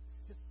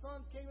 His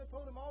sons came and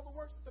told him all the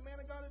works that the man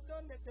of God had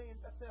done that day in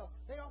Bethel.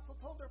 They also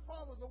told their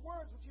father the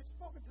words which he had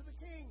spoken to the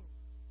king.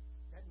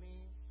 That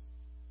means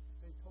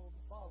they told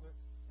the father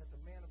that the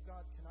man of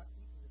God cannot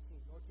eat with the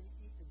king, nor can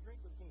he eat or drink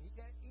with the king. He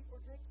can't eat or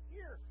drink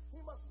here.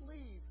 He must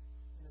leave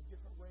in a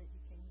different way he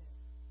came in.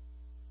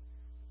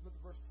 Look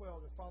at verse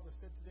 12. Their father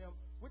said to them,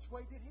 which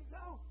way did he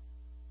go?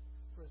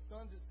 For his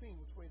sons had seen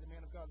which way the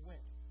man of God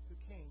went, who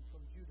came from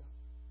Judah.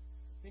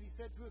 Then he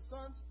said to his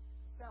sons,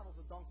 saddle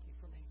the donkey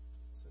for me.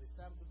 So they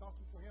saddled the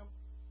donkey for him,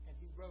 and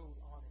he rode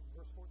on it.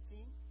 Verse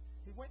 14,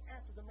 he went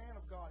after the man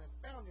of God and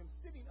found him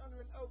sitting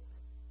under an oak.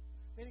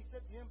 Then he said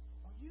to him,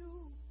 are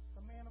you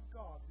the man of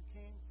God who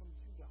came from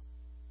Judah?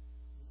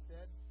 He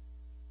said,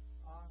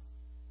 I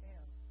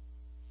am.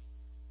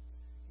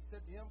 He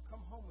said to him,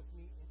 come home with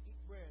me and eat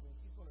bread. And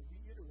he's going to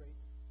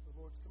reiterate the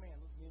Lord's command.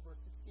 Look at me in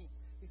verse 16.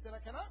 He said,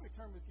 I cannot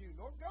return with you,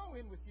 nor go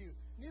in with you.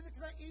 Neither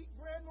can I eat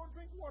bread nor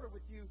drink water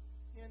with you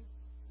in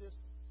this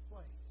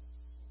place.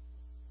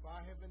 For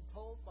I have been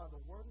told by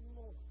the word of the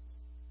Lord,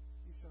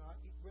 you shall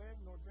not eat bread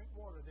nor drink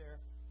water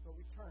there, nor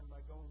return by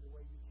going the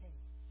way you came.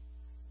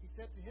 He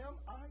said to him,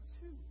 I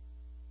too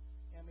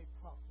am a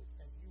prophet,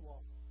 as you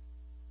are.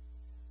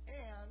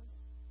 And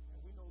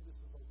we know this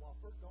is a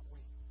whopper, don't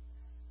we?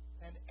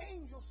 An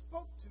angel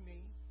spoke to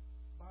me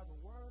by the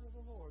word of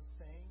the Lord,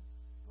 saying,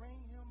 bring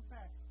him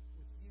back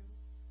with you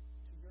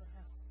to your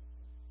house,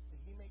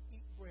 that he may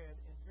eat bread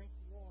and drink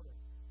water.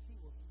 He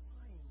was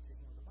lying to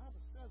him. The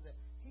Bible says that.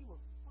 He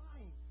was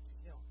lying to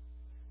him.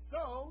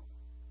 So,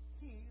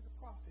 he, the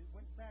prophet,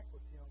 went back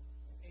with him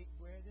and ate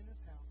bread in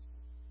his house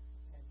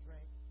and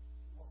drank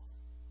water.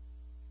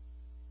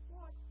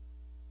 What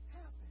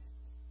happened?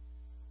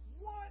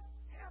 What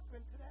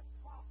happened to that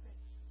prophet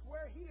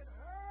where he had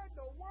heard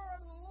the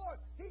word of the Lord?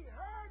 He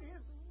heard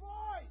his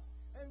voice.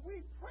 And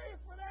we pray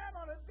for that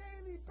on a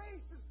daily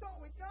basis, don't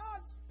we?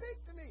 God, speak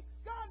to me.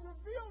 God,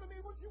 reveal to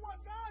me what you want.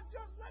 God,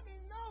 just let me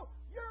know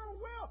your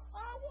will.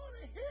 I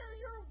want to hear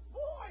your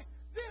voice.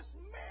 This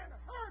man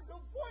heard the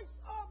voice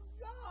of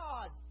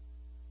God.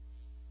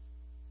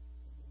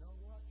 And you know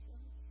what,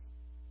 church?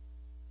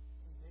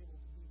 He was able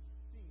to be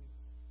deceived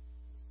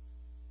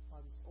by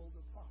this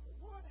older prophet.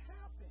 What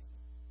happened?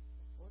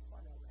 Well, let's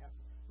find out what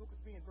happened. Look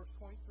with me in verse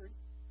 23.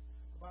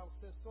 The Bible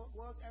says, so it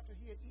was after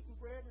he had eaten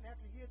bread and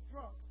after he had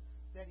drunk,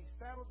 that he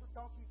saddled the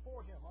donkey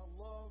for him. I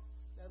love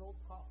that old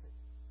prophet.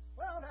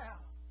 Well,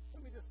 now,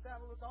 let me just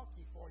saddle the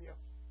donkey for you.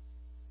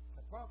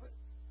 The prophet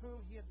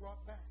whom he had brought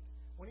back.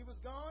 When he was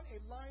gone,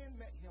 a lion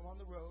met him on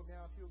the road.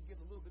 Now, if you'll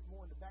get a little bit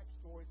more in the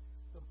backstory,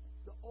 the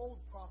old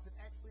prophet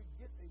actually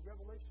gets a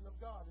revelation of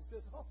God and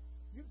says, oh,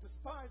 you've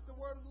despised the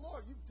word of the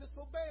Lord. You've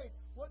disobeyed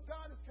what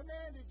God has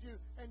commanded you,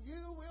 and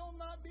you will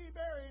not be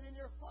buried in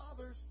your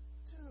father's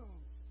tomb.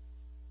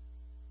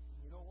 And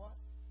you know what?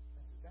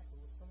 That's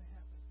exactly what's going to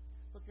happen.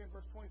 Look here in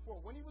verse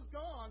 24. When he was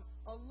gone,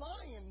 a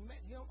lion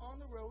met him on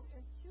the road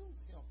and killed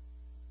him.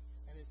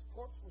 And his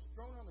corpse was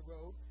thrown on the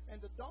road, and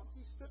the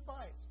donkey stood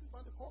by it, stood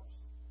by the corpse.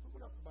 Look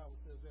what else the Bible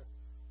says there.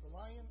 The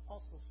lion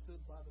also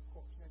stood by the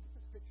corpse. Now get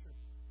this picture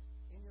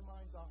in your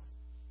mind's eye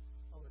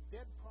of a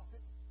dead prophet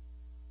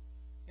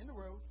in the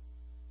road,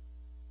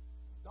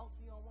 a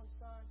donkey on one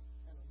side,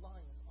 and a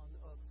lion on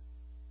the other.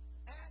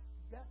 At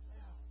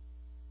Bethel.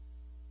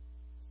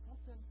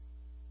 Something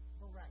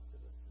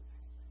miraculous is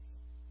happening.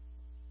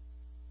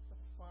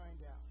 Let's find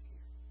out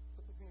here.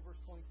 Look with me in verse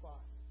 25.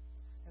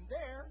 And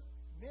there,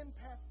 men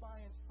passed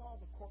by and saw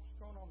the corpse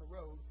thrown on the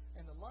road,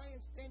 and the lion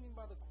standing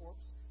by the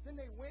corpse. Then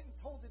they went and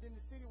told it in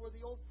the city where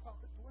the old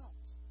prophet dwelt.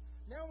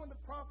 Now when the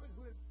prophet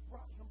who had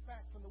brought him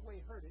back from the way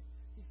heard it,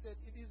 he said,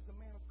 it is the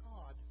man of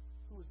God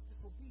who is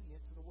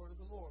disobedient to the word of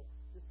the Lord.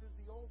 This is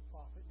the old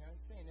prophet. Now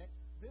he's saying that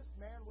this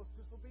man was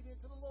disobedient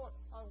to the Lord.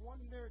 I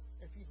wonder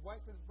if he's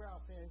wiping his brow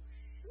saying,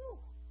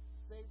 phew,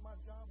 saved my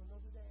job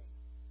another day.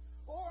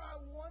 Or I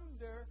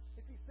wonder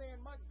if he's saying,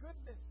 my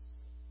goodness,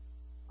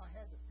 I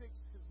had to fix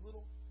his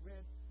little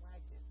red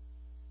wagon.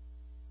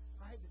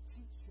 I had to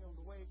teach him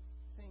the way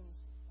things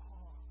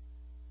are.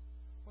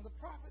 When the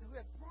prophet who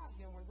had brought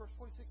him, in verse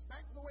 46,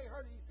 back from the way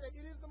heard it, he said,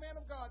 it is the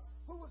man of God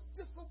who was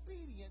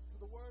disobedient to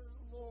the word of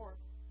the Lord.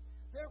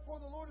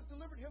 Therefore the Lord has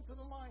delivered him to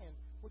the lion,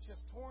 which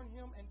has torn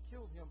him and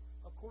killed him,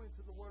 according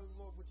to the word of the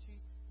Lord, which he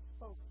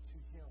spoke to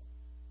him.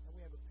 And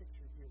we have a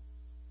picture here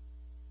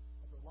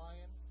of the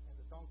lion and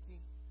the donkey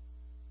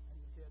and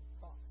the dead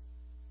prophet.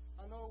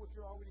 what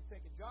you're already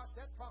thinking. Josh,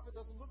 that prophet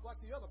doesn't look like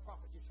the other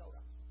prophet you showed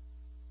us.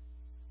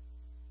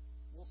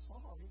 Well,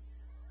 sorry.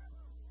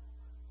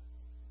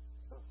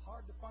 It's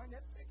hard to find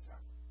that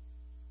picture.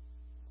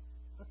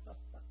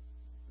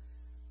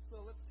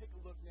 So let's take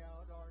a look now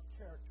at our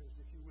characters,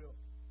 if you will,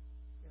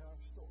 in our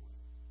story.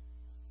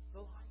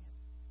 The lion.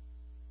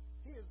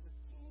 He is the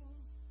king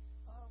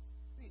of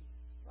beasts.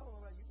 I don't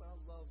know about you, but I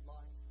love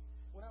lions.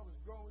 When I was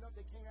growing up,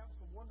 they came out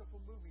with some wonderful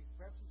movies.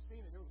 Perhaps you've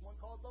seen it. There was one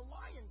called The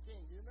Lion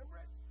King. Do you remember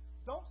it?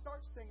 Don't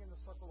start singing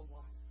The Circle of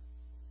Life.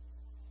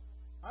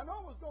 I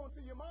know it was going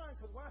through your mind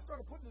because when I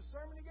started putting the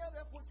sermon together,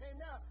 that's what came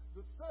out.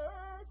 The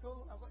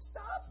circle. I was like,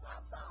 stop.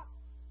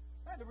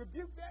 I had to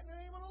rebuke that in the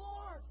name of the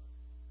Lord.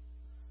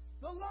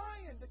 The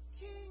lion, the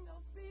king of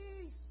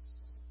beasts.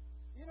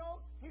 You know,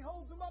 he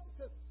holds them up and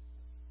says,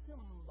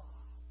 Simba,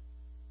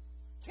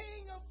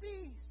 king of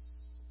beasts.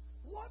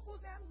 What was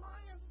that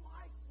lion's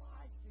life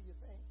like, do you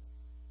think?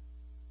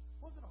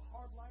 Was it a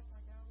hard life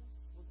like ours?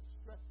 Was it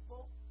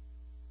stressful?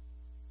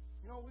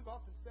 You know, we've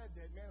often said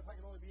that, man, if I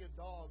could only be a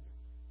dog.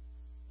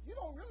 You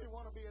don't really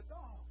want to be a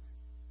dog.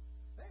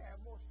 They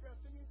have more stress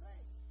than you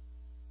think.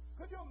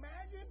 Could you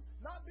imagine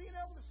not being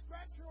able to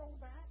scratch your own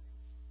back?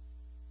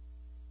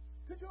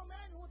 Could you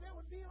imagine what that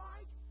would be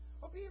like?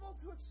 Or be able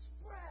to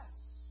express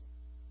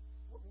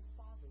what was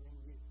bothering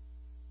you?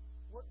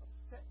 What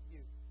upset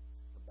you?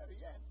 Or better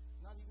yet,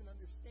 not even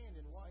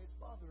understanding why it's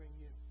bothering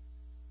you.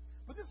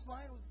 But this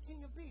lion was the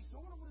king of beasts.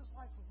 So I wonder what his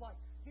life was like.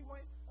 He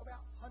went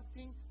about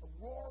hunting,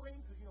 roaring,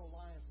 because you know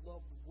lions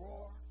love to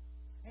roar,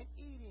 and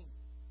eating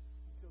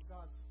until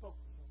God spoke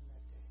to him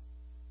that day.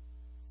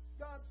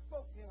 God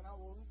spoke to him, and I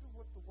will do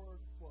what the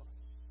word was.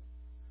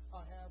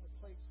 I have a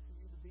place for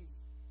you to be.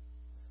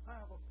 I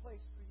have a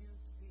place for you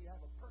to be. I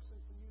have a person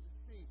for you to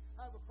see.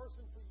 I have a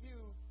person for you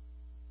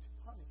to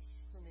punish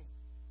for me.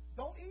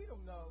 Don't eat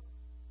them, though.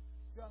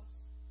 Just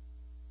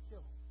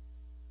kill them.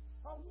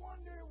 I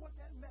wonder what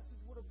that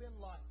message would have been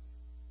like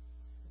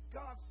as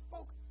God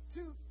spoke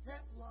to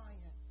that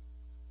lion.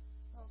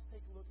 Now let's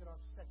take a look at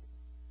our second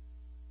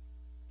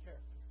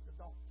character, the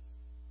donkey.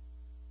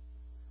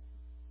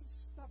 He's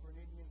stubborn,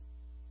 isn't he?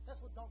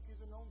 That's what donkeys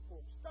are known for.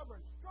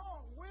 Stubborn,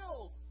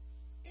 strong-willed,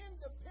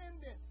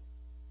 independent.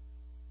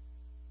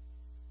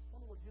 I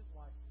wonder what his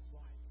life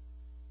was like,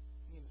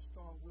 being a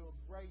strong-willed,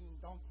 bragging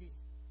donkey.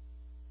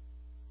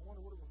 I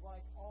wonder what it was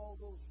like all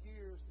those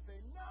years to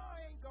say, no,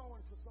 I ain't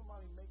going until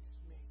somebody makes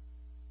me.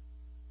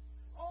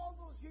 All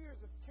those years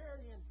of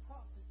carrying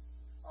profits.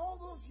 All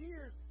those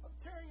years of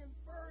carrying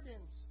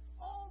burdens.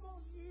 All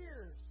those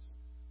years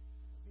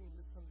of being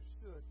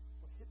misunderstood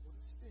or hit with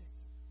a stick.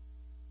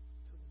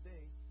 Until the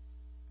day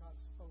God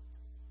spoke.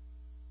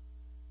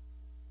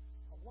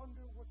 I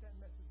wonder what that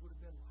message would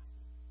have been like.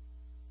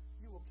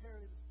 You will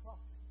carry the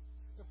prophet.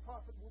 The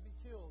prophet will be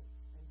killed,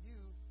 and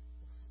you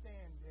will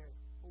stand there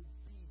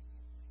obedient.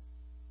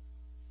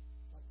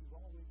 Like you've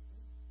always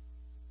been.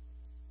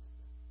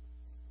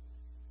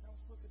 Now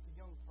let's look at the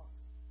young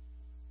prophet.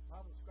 The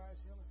Bible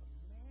describes him as a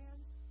man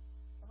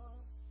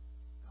of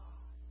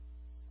God.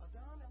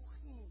 Adam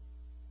Elohim.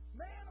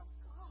 Man of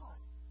God.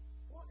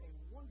 What a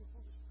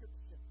wonderful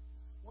description.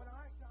 When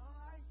I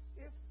die,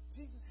 if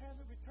Jesus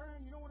hasn't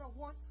returned, you know what I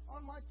want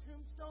on my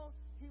tombstone?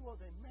 He was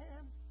a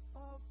man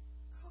of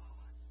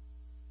God.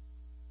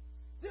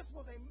 This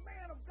was a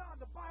man of God.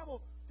 The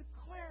Bible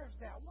declares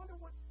that. I wonder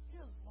what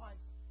his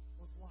life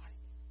was like.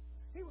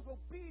 He was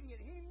obedient.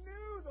 He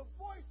knew the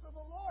voice of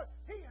the Lord.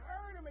 He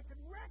heard him and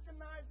could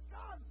recognize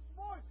God's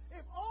voice.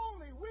 If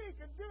only we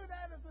could do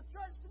that as a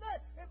church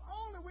today. If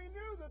only we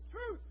knew the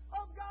truth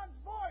of God's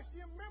voice.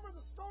 Do you remember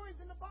the stories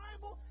in the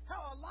Bible?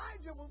 How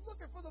Elijah was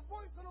looking for the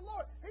voice of the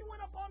Lord. He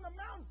went up on the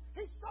mountains.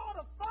 He saw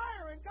the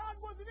fire and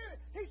God wasn't in it.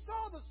 He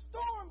saw the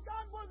storm.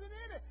 God wasn't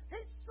in it.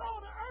 He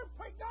saw the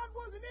earthquake. God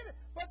wasn't in it.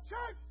 But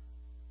church,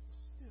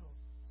 still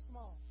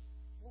small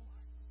voice.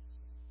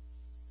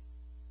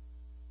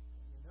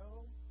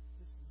 No,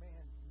 this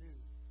man knew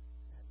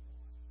that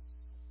voice.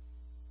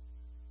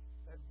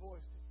 That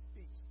voice that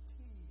speaks,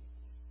 peace,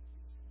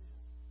 be still.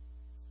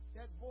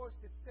 That voice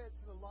that said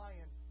to the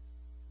lion,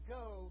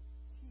 go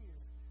here.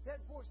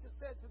 That voice that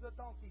said to the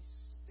donkey,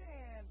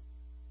 stand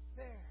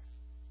there.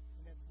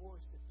 And that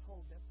voice that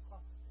told that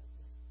prophet that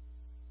day,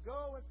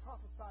 go and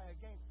prophesy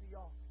against the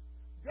altar.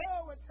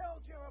 Go and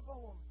tell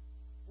Jeroboam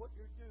what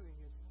you're doing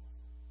is wrong.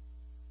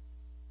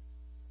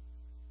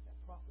 That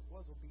prophet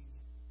was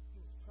obedient. He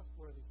was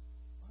trustworthy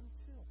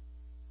until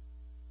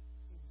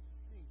he was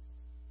deceived.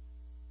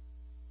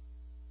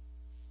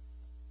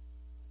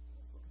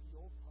 Let's look at the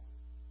old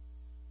prophet.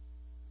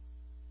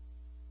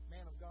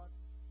 Man of God,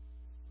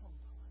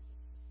 sometimes.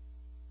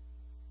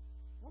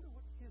 Wonder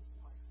what his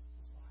life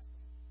was like.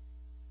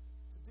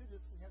 To do this,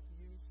 we have to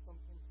use some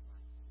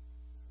insight.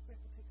 We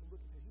have to take a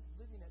look at it. He's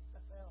living at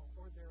Bethel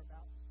or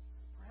thereabouts,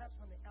 perhaps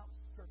on the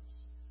outskirts.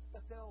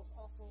 Bethel is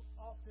also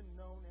often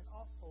known and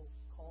also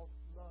called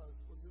Luz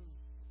or Luz.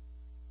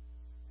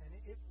 And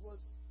it was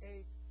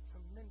a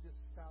tremendous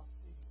style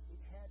city.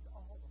 It had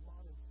all the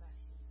modern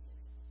fashions in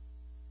it.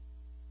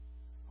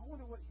 I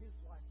wonder what his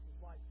life was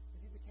like as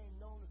he became became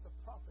known as the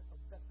prophet of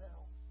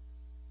Bethel.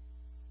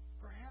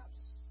 Perhaps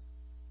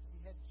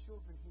he had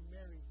children he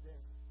married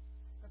there.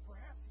 And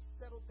perhaps he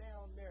settled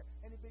down there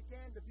and he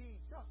began to be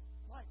just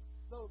like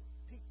those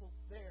people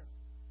there.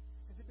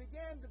 And he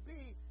began to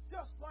be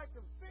just like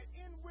them, fit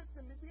in with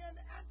them. He began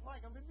to act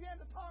like them. He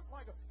began to talk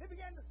like them. He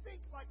began to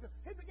think like them.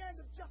 He began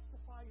to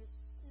justify his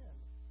sin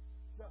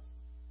just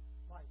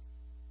like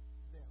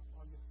them.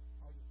 Are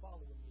you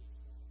following me?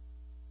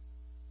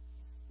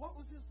 What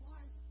was his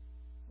life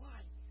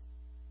like?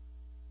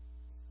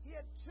 He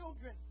had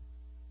children.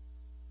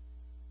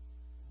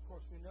 Of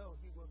course, we know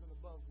he wasn't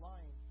above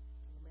lying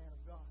to the man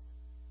of God.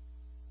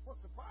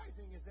 What's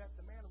surprising is that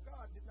the man of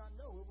God did not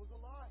know it was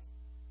a lie.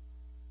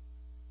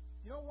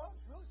 You know what's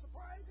really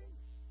surprising?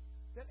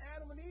 That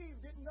Adam and Eve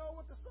didn't know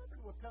what the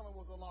serpent was telling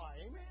was a lie.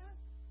 Amen?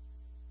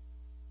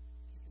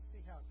 You can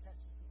see how it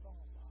catches us all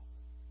up.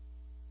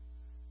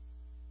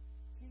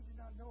 Eve did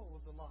not know it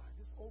was a lie.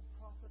 This old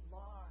prophet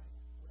lied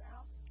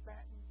without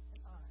batting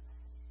an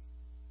eyelash.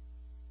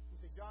 You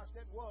say, Josh,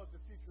 that was the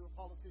future of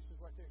politicians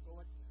right there. Go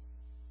like this.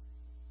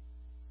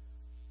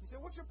 You say,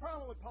 what's your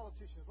problem with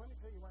politicians? Let me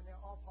tell you right now,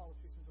 all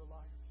politicians are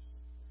liars.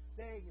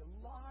 They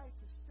lie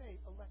to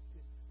stay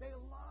elected. They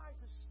lie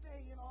to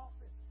stay in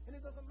office. And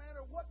it doesn't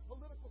matter what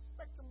political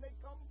spectrum they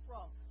come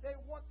from. They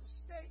want to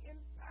stay in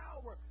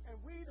power. And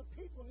we, the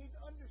people, need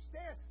to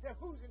understand that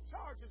who's in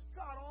charge is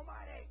God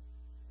Almighty.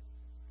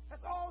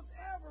 That's all it's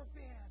ever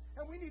been.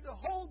 And we need to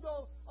hold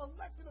those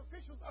elected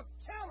officials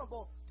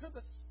accountable to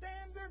the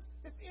standard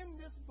that's in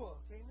this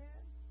book.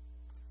 Amen?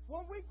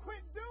 When we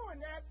quit doing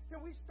that,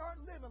 then we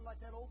start living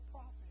like that old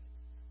prophet.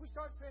 We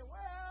start saying,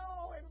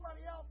 well,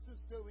 everybody else is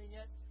doing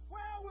it.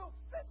 Well, we'll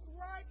fit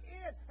right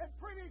in. And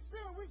pretty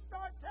soon we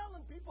start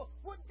telling people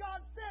what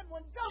God said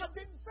when God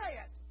didn't say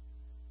it.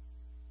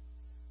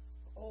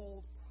 The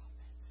old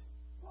prophet.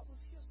 What was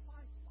his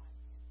life like?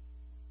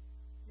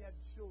 He had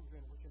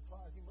children, which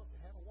implies he must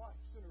have had a wife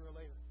sooner or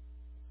later.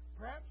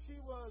 Perhaps she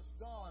was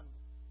gone.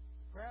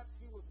 Perhaps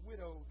he was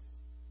widowed.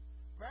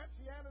 Perhaps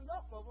he had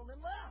enough of them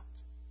and left.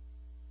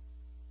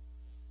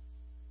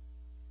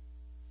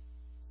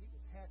 He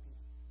was happy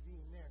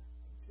being there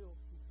until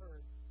he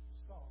heard,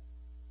 saw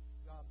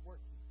God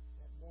working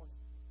that morning.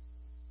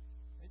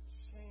 It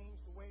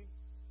changed the way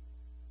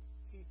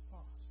he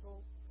thought.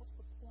 So, what's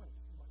the point,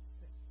 you might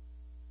say?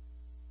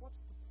 What's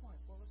the point?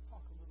 Well, let's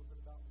talk a little bit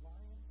about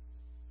lions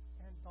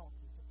and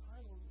donkeys. The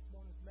title of this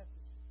morning's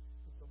message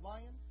is The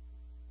Lion,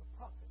 the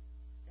Prophet,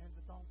 and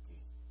the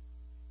Donkey.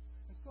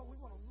 And so we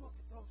want to look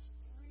at those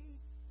three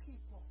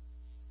people,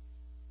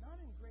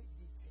 not in great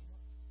detail,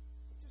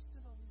 but just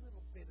in a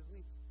little bit as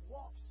we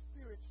walk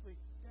spiritually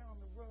down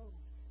the road.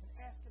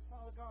 Asking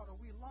Father God, are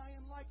we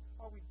lion-like?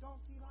 Are we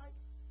donkey-like?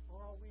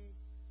 Or are we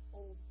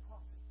old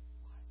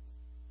prophet-like?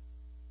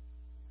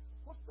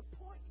 What's the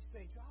point, you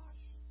say,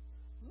 Josh?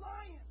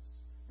 Lions.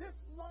 This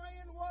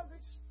lion was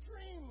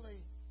extremely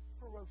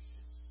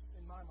ferocious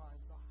in my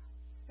mind's eye.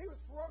 He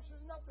was ferocious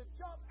enough to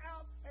jump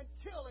out and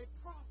kill a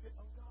prophet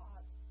of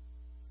God.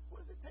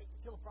 What does it take to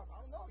kill a prophet?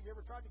 I don't know. You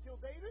ever tried to kill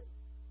David?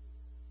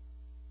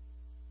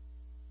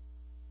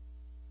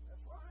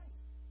 That's right.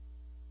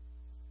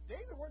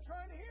 David weren't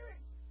trying to hear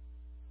it.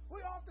 We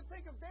often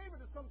think of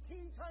David as some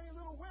teeny tiny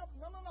little wimp.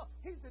 No.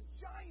 He's the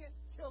giant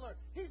killer.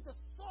 He's the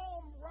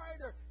psalm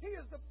writer. He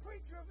is the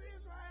preacher of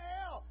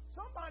Israel.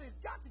 Somebody's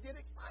got to get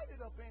excited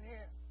up in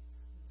here.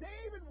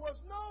 David was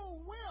no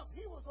wimp.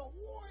 He was a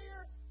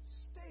warrior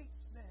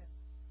statesman.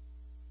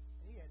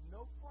 And he had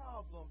no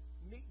problem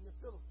meeting the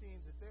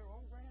Philistines at their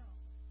own ground.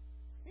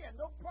 He had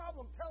no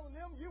problem telling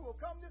them, you will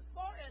come this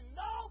far and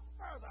no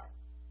further.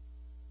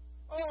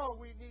 Oh,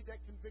 we need that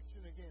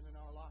conviction again in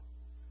our life.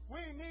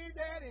 We need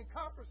that in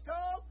Copper's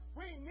Cove.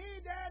 We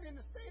need that in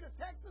the state of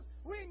Texas.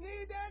 We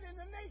need that in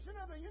the nation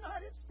of the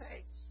United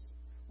States.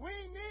 We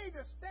need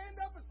to stand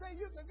up and say,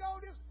 you can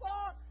go this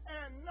far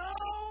and no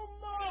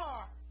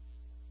more.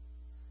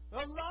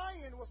 The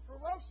lion was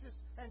ferocious.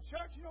 And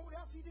church, you know what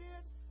else he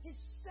did? He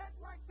sat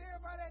right there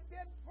by that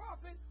dead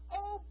prophet,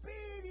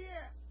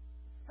 obedient.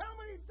 How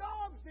many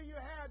dogs do you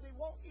have that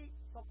won't eat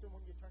something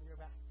when you turn your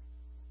back?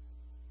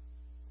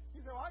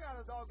 You say, well, I got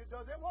a dog that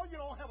does that. Well, you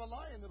don't have a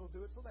lion that'll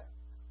do it, so that.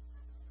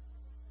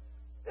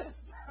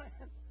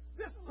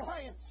 This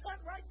lion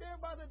sat right there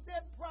by the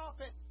dead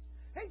prophet.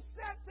 He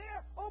sat there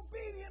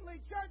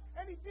obediently, church,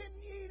 and he didn't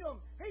eat him.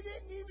 He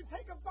didn't even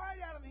take a bite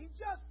out of him. He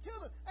just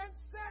killed him and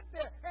sat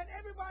there. And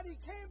everybody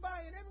came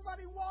by and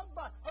everybody walked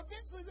by.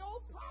 Eventually, the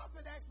old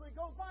prophet actually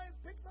goes by and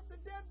picks up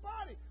the dead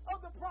body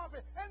of the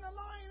prophet. And the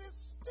lion is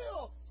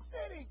still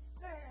sitting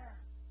there.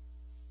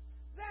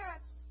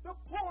 That's the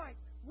point.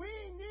 We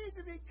need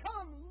to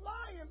become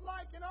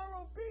lion-like in our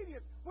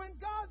obedience. When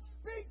God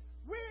speaks,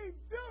 we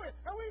do it.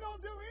 And we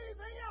don't do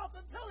anything else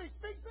until He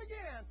speaks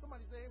again.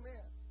 Somebody say amen.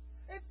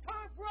 It's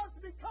time for us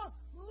to become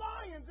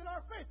lions in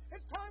our faith.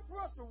 It's time for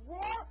us to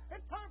roar.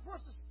 It's time for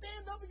us to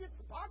stand up against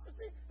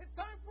hypocrisy. It's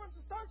time for us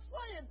to start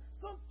slaying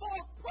some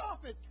false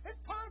prophets. It's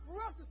time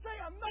for us to say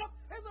enough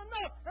is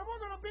enough. And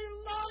we're going to be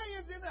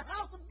lions in the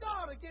house of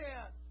God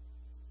again.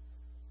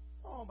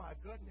 Oh, my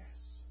goodness.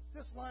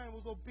 This lion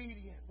was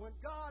obedient. When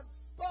God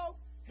spoke,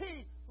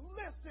 he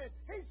listened.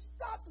 He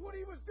stopped what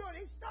he was doing.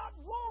 He stopped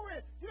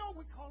roaring. You know,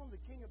 we call him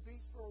the king of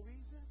beasts for a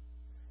reason.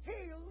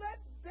 He let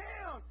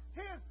down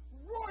his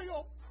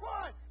royal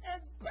pride and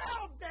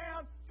bowed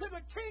down to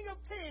the King of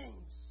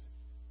Kings.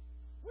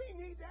 We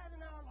need that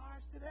in our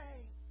lives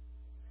today.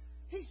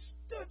 He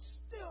stood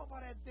still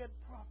by that dead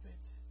prophet.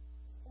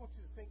 I want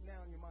you to think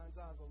now in your mind's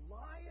eye, the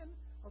lion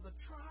of the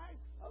tribe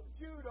of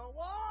Judah.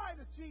 Why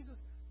does Jesus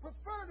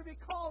prefer to be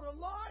called a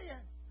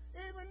lion?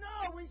 Even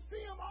though we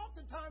see him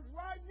oftentimes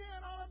riding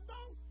in on a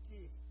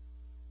donkey.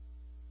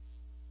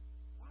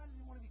 Why does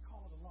he want to be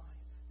called a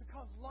lion?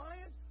 Because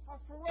lions are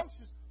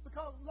ferocious.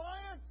 Because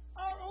lions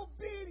are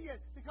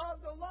obedient. Because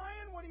the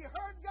lion, when he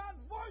heard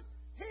God's voice,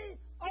 he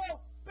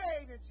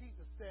obeyed. And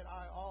Jesus said,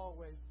 I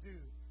always do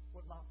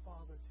what my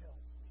Father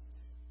tells me.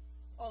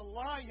 A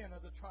lion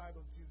of the tribe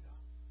of Judah.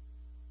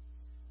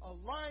 A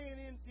lion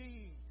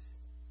indeed.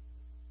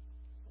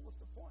 So what's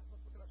the point?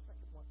 Let's look at our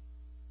second one.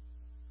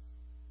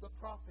 The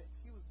prophet,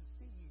 he was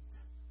deceived.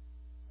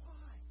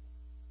 Why?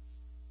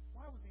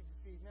 Why was he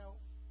deceived? Now,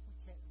 we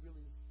can't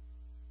really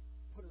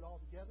put it all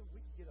together. We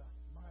can get a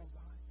mind's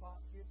eye thought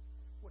here.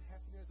 What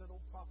happened is that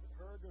old prophet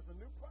heard there's a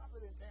new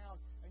prophet in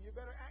town, and you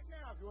better act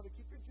now if you want to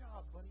keep your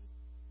job, buddy.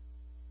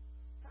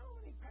 How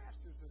many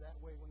pastors are that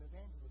way when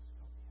evangelists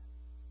come in?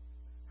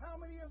 How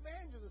many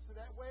evangelists are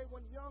that way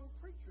when young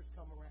preachers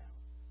come around?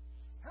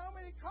 How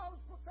many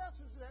college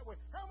professors are that way?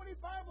 How many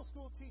Bible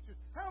school teachers?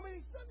 How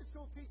many Sunday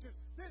school teachers?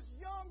 This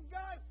young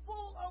guy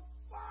full of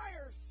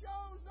fire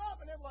shows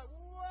up, and they're like,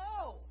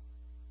 whoa!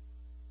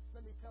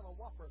 Let me tell a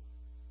whopper.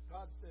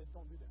 God said,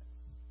 don't do that.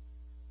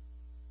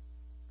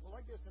 Well,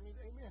 like this, I mean,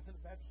 amen to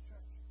the Baptist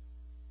church.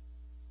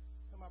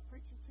 Am I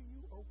preaching to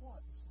you or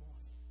what this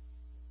morning?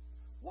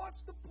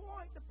 What's the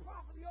point? The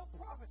prophet, the old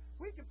prophet.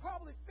 We can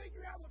probably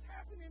figure out what's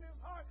happening in his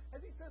heart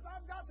as he says,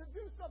 I've got to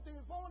do something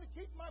if I want to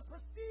keep my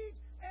prestige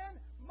and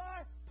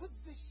my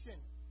position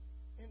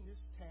in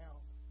this town.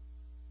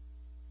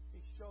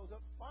 He shows up,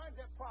 finds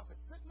that prophet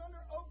sitting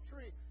under an oak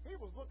tree. He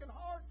was looking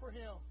hard for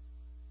him.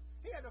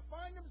 He had to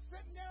find him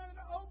sitting down in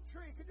an oak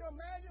tree. Could you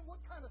imagine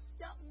what kind of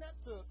scouting that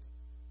took?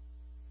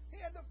 He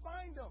had to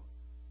find him.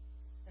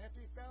 And after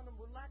he found him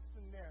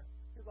relaxing there,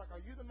 he was like, are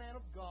you the man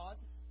of God?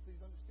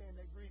 Please understand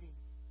that greeting.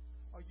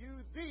 Are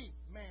you the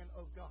man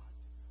of God?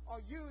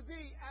 Are you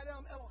the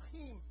Adam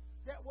Elohim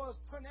that was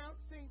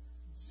pronouncing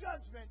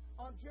judgment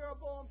on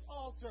Jeroboam's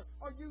altar?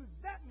 Are you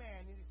that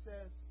man? And he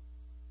says,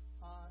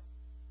 I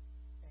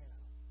am.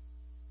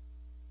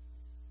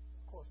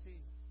 Of course, he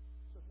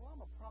says, well,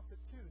 I'm a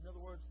prophet too. In other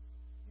words,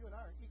 you and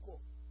I are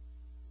equal.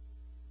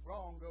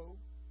 Wrong-o.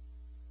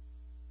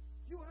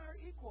 You and I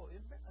are equal. And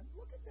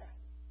look at that.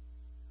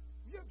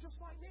 You're just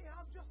like me.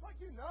 I'm just like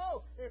you.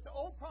 No. If the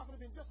old prophet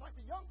had been just like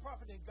the young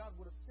prophet, then God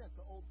would have sent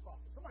the old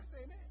prophet. Somebody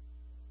say amen.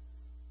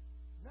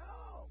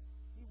 No.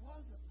 He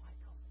wasn't like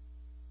him.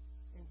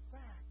 In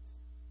fact,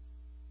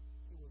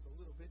 he was a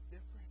little bit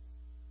different.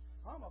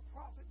 I'm a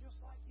prophet just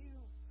like you.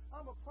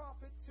 I'm a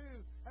prophet too.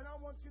 And I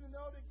want you to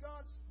know that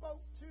God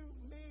spoke to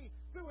me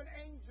through an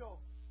angel.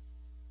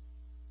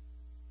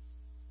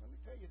 Let me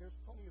tell you, there's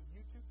plenty of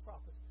YouTube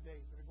prophets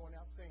today that are going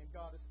out saying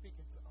God is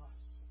speaking to us.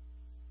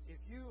 If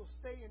you'll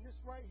stay in this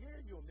right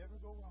here, you'll never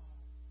go wrong.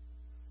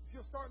 If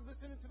you'll start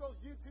listening to those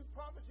YouTube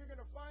prophets, you're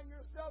going to find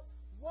yourself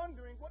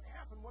wondering what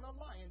happened when a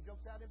lion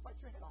jumps out and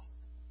bites your head off.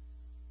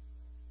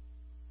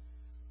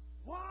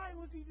 Why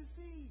was he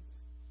deceived?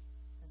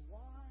 And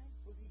why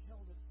was he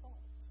held at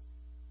fault?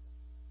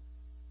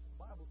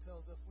 The Bible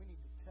tells us we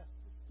need to test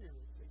the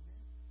spirits,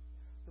 amen?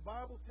 The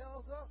Bible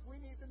tells us we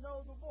need to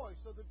know the voice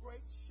of the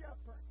great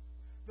shepherd.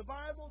 The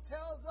Bible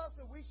tells us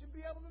that we should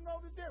be able to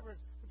know the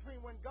difference between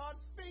when God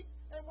speaks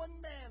and when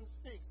man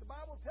speaks. The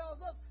Bible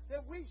tells us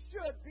that we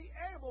should be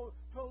able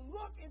to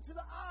look into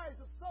the eyes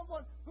of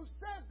someone who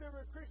says they're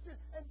a Christian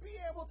and be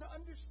able to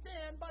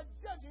understand by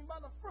judging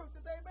by the fruit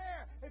that they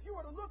bear. If you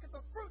were to look at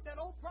the fruit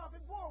that old prophet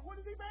bore, what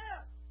did he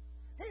bear?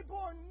 He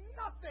bore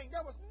nothing.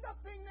 There was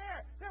nothing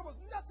there. There was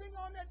nothing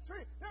on that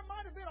tree. There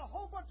might have been a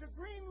whole bunch of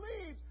green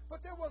leaves, but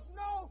there was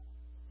no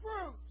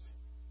fruit.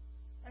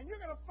 And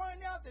you're going to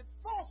find out that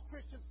false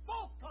Christians,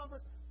 false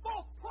converts,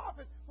 false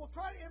prophets will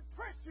try to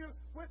impress you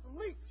with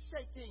leaf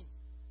shaking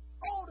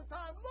all the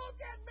time. Look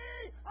at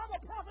me. I'm a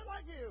prophet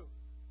like you.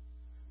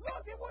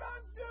 Look at what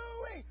I'm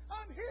doing.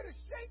 I'm here to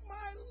shake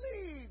my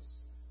leaves.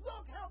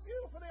 Look how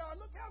beautiful they are.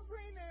 Look how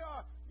green they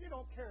are. You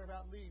don't care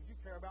about leaves. You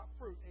care about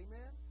fruit.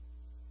 Amen?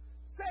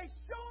 Say,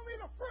 show me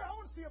the fruit. I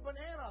want to see a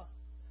banana.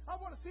 I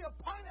want to see a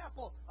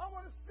pineapple. I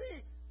want to see,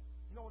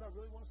 you know what I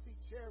really want to see?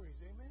 Cherries.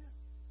 Amen?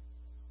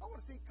 I want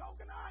to see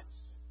coconuts.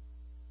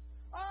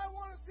 I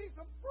want to see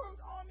some fruit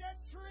on that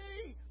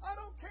tree. I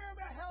don't care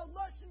about how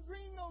lush and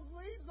green those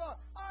leaves are.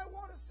 I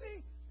want to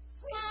see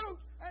fruit.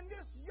 And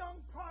this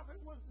young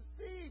prophet was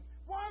deceived.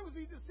 Why was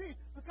he deceived?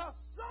 Because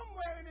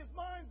somewhere in his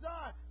mind's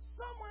eye,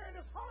 somewhere in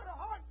his heart of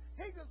hearts,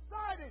 he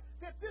decided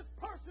that this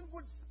person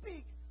would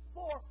speak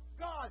for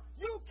God.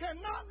 You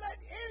cannot let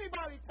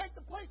anybody take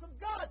the place of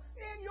God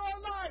in your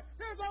life.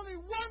 There's only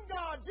one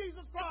God,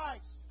 Jesus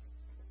Christ.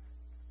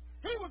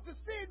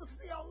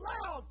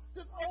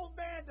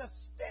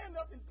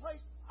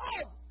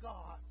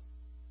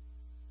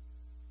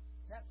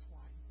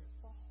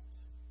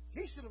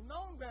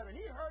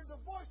 heard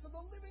the voice of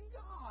the living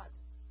God.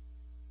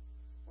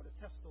 We're to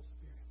test those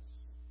spirits.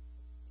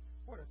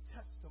 We're to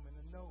test them and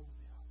to know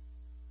them.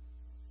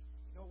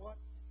 You know what?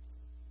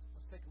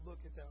 Let's take a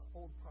look at that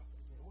old prophet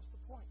again. What's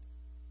the point?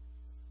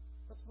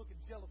 Let's look at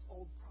jealous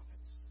old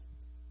prophets.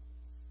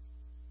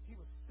 He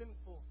was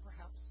sinful,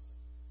 perhaps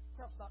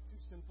not too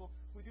sinful.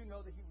 We do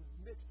know that he was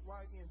mixed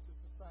right into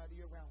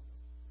society around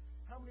him.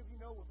 How many of you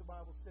know what the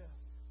Bible says?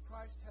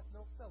 Christ hath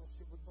no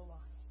fellowship with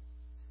Belial.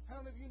 How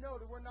many of you know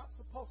that we're not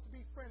supposed to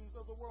be friends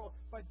of the world?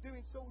 By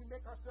doing so, we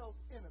make ourselves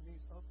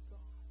enemies of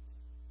God.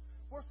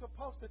 We're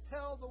supposed to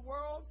tell the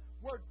world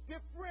we're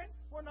different.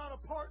 We're not a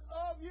part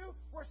of you.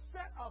 We're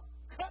set a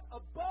cut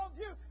above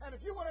you. And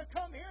if you want to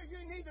come here,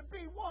 you need to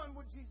be one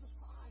with Jesus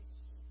Christ.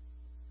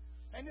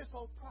 And this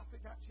old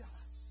prophet got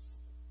jealous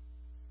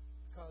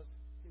because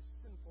his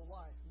sinful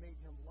life made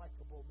him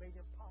likable, made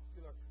him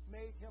popular,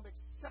 made him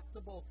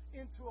acceptable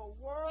into a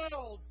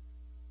world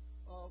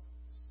of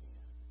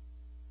sin.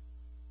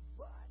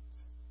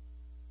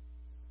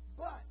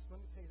 But, let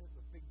me tell you, there's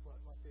a big but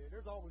right there.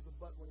 There's always a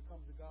but when it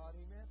comes to God,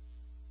 amen?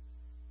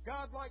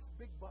 God likes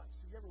big buts.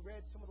 Have you ever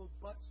read some of those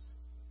buts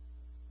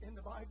in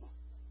the Bible?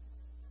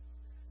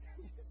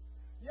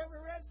 You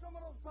ever read some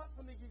of those buts?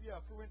 Let me give you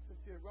a for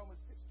instance here,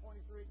 Romans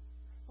 6:23.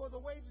 For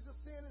the wages of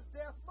sin is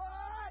death,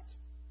 but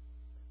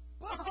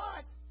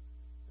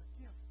the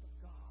gift of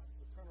God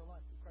is eternal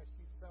life through Christ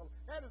Jesus our Lord.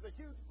 That is a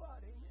huge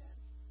but, amen?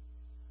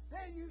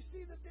 Then you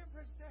see the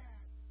difference there.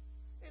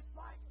 It's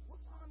like,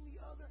 what's on the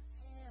other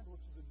hand,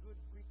 which is a good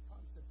Greek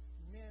concept.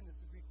 Men is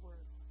the Greek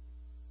word.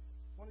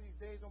 One of these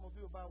days I'm going to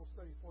do a Bible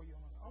study for you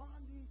on the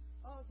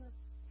other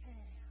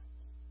hand.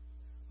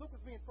 Look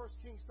with me in 1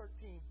 Kings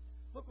 13.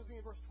 Look with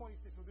me in verse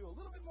 26. We'll do a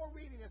little bit more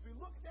reading as we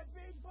look at that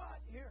big but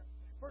here.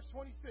 Verse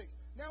 26.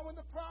 Now when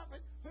the prophet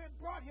who had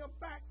brought him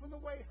back from the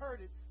way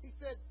heard it, he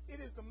said,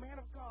 It is the man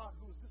of God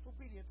who is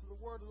disobedient to the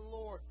word of the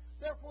Lord.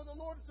 Therefore the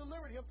Lord has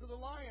delivered him to the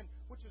lion,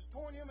 which has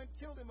torn him and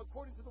killed him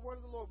according to the word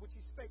of the Lord, which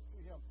he spake to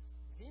him.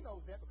 He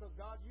knows that because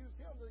God used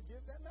him to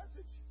give that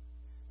message.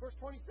 Verse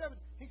 27,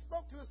 he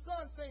spoke to his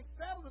son, saying,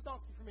 Saddle the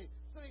donkey for me.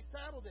 So he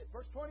saddled it.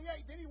 Verse 28,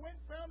 then he went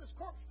and found his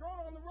corpse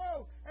thrown on the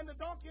road, and the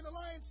donkey and the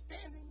lion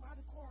standing by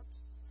the corpse.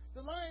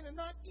 The lion had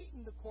not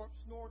eaten the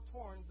corpse, nor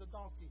torn the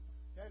donkey.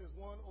 That is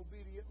one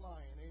obedient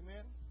lion.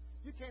 Amen?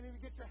 You can't even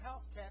get your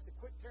house cat to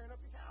quit tearing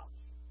up your couch.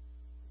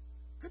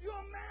 Could you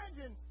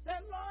imagine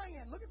that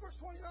lion? Look at verse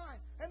 29.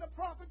 And the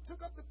prophet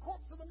took up the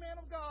corpse of the man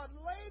of God,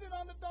 laid it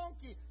on the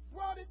donkey,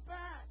 brought it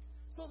back.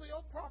 So the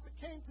old prophet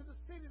came to the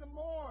city to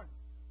mourn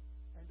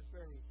and to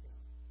bury him.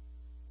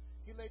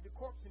 He laid the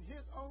corpse in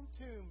his own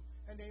tomb,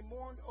 and they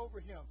mourned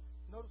over him.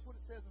 Notice what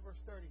it says in verse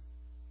 30.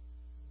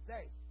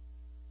 They,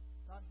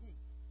 not he.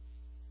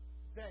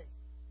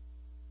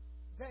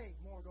 They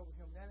mourned over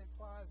him. That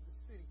implies the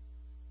city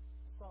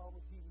saw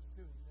what he was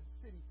doing. The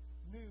city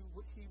knew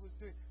what he was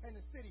doing. And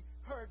the city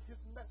heard his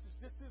message.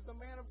 This is the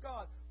man of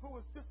God who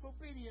was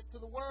disobedient to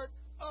the word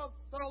of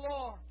the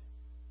Lord.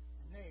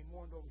 And they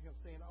mourned over him,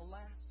 saying,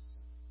 Alas,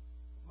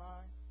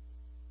 my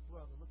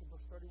brother. Look at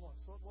verse 31.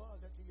 So it was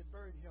after he had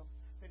buried him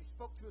that he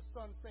spoke to his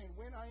son, saying,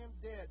 When I am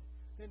dead,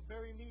 then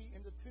bury me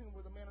in the tomb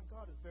where the man of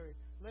God is buried.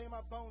 Lay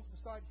my bones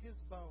beside his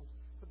bones.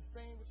 For the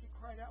same which he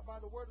cried out by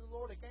the word of the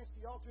Lord against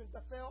the altar in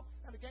Bethel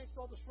and against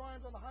all the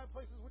shrines on the high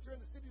places which are in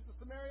the cities of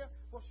Samaria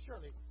will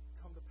surely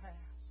come to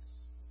pass.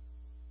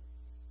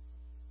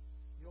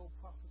 The old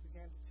prophet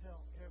began to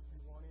tell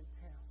everyone in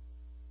town,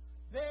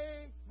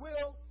 they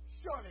will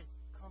surely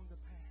come to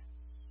pass.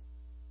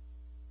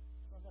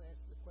 So I'm going to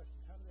ask you a question.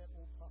 How did that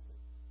old prophet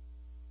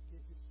get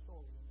his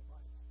story in the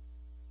Bible?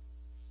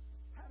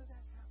 How did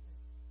that happen?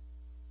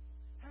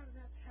 How did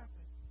that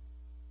happen?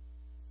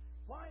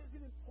 Why is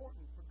it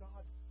important for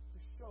God to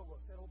show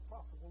us that old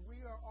prophet when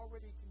we are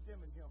already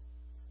condemning him?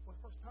 When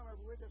the first time I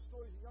ever read that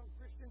story as a young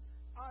Christian,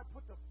 I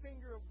put the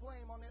finger of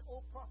blame on that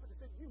old prophet and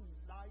said, You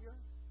liar.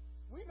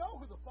 We know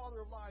who the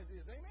father of lies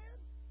is. Amen?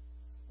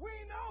 We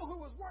know who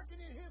was working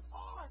in his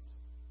heart.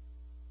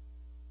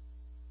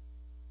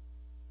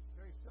 It's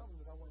very seldom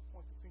that I want to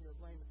point the finger of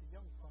blame at the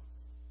young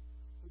prophet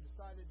who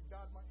decided that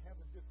God might have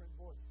a different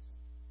voice,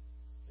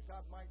 that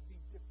God might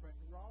be different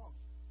and wrong.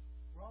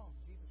 Wrong.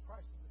 Jesus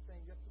Christ is the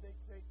same yesterday,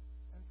 today,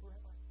 and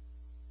forever.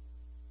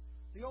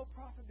 The old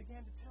prophet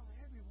began to tell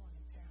everyone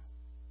in town.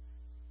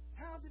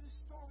 How did his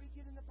story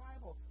get in the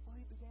Bible? Well,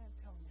 he began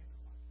telling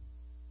everyone.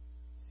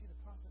 You see, the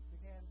prophet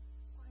began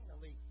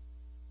finally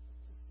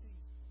to see.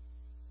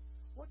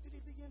 What did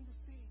he begin to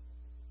see?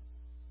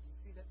 You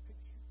see that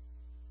picture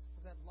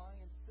of that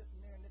lion sitting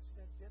there next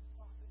to that dead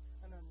prophet?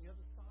 And on the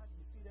other side,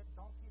 you see that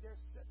donkey there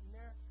sitting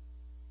there?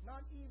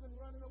 Not even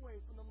running away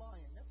from the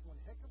lion. That's one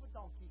heck of a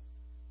donkey.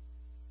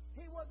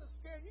 He wasn't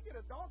scared. You get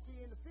a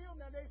donkey in the field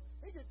nowadays,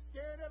 he gets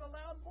scared at a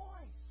loud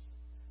voice.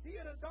 You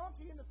get a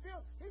donkey in the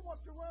field, he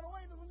wants to run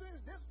away.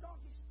 This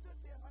donkey stood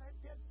there by that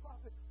dead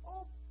prophet,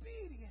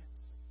 obedient,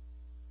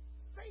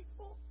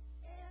 faithful,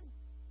 and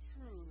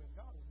true. And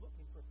God is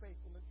looking for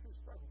faithful and true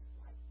servants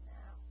right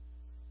now.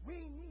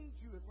 We need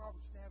you at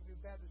Robertson Avenue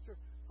Baptist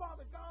Church.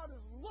 Father, God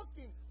is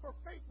looking for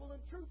faithful and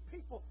true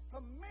people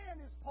to man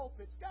His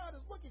pulpits. God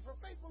is looking for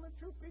faithful and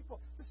true people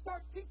to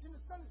start teaching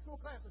the Sunday school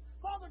classes.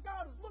 Father,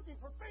 God is looking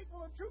for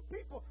faithful and true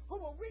people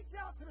who will reach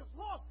out to this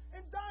lost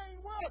and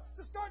dying world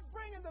to start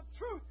bringing the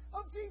truth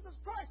of Jesus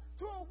Christ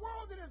to a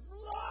world that has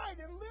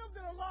lied and lived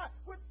in a lie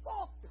with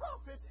false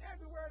prophets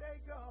everywhere they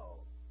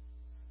go.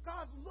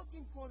 God's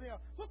looking for them.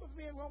 Look with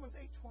me in Romans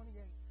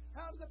 8:28.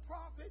 How does the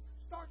prophet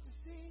start to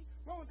see?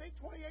 Romans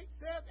 8:28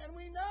 says, and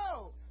we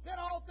know that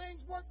all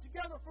things work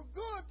together for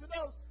good to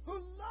those who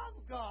love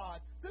God,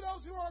 to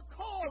those who are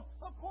called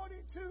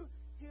according to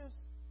His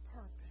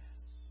purpose.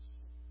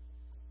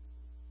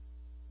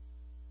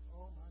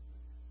 Oh my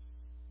goodness.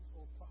 This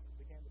old prophet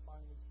began to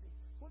finally see.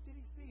 What did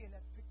he see in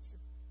that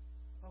picture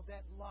of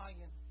that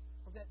lion,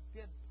 of that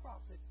dead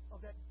prophet,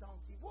 of that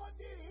donkey? What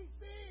did he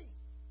see?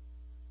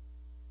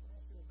 I'll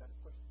ask you a better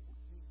question. What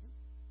did you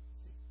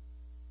see?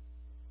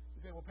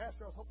 You say, well,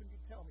 Pastor, I was hoping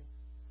you'd tell me.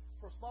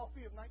 For a small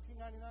fee of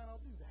 $19.99,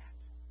 I'll do that.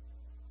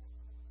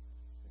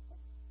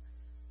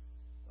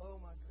 Oh,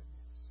 my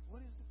goodness. What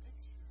is the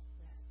picture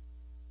then?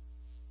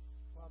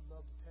 Well, I'd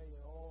love to tell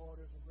you,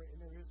 there's a great, and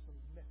there is some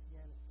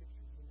messianic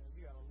pictures in there.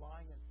 You got a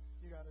lion,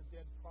 you got a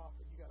dead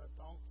prophet, you got a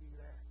donkey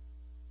there.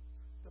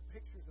 The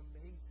picture's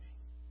amazing.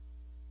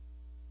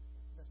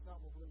 That's not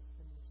what we're going to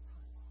spend this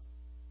time on.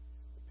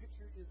 The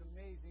picture is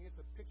amazing.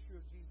 It's a picture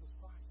of Jesus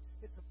Christ.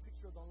 It's a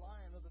picture of the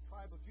Lion of the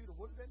tribe of Judah.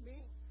 What does that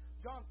mean?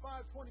 John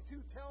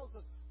 5:22 tells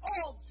us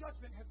all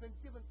judgment has been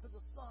given to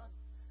the Son.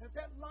 And if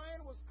that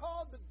Lion was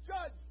called the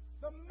judge,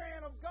 the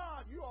man of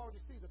God, you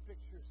already see the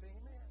picture. Say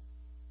amen.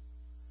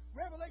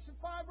 Revelation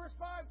 5 verse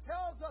 5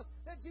 tells us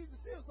that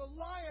Jesus is the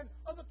Lion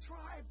of the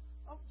tribe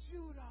of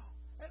Judah.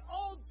 And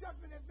all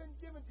judgment has been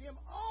given to Him.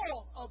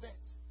 All of it.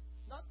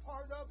 Not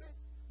part of it.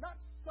 Not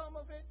some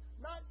of it.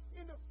 Not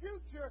in the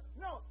future.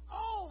 No,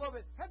 all of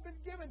it has been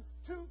given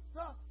to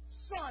the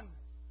Son.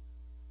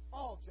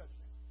 All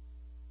judgment.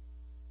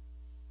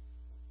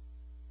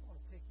 I want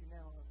to take you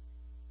now to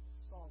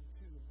Psalm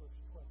 2 and verse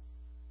 12.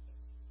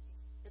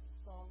 It's a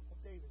song of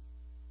David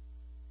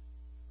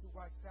who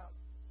writes out,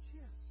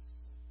 kiss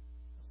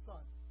the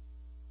Son,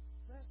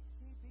 lest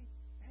He be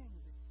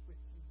angry with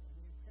you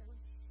and you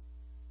perish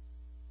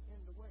in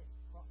the way,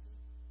 prophet.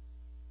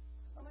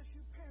 Unless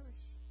you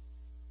perish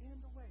in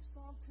the way.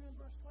 Psalm 2 and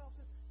verse 12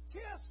 says,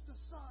 kiss the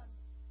Son.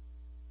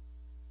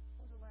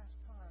 When's the last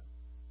time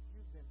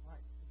you've been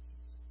right with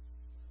Jesus?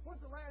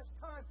 When's the last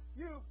time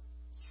you've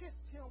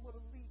kissed Him with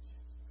allegiance?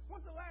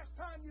 When's the last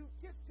time you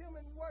kissed Him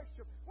in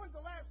worship? When's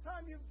the last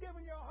time you've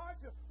given your heart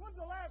to Him? When's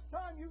the last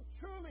time you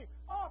truly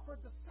offered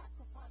the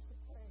sacrifice of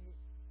praise?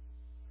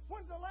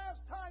 When's the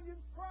last time you've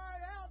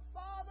cried out,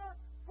 Father,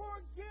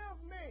 forgive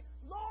me.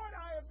 Lord,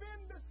 I have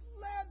been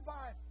misled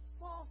by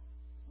false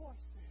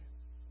voices.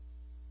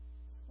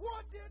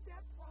 What did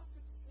that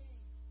prophet see?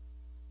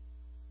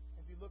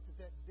 As he looked at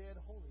that dead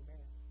holy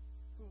man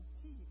whom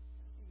he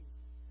deceived,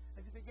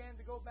 as he began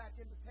to go back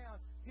into town,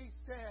 he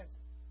said,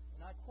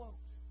 and I quote,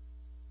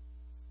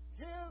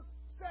 His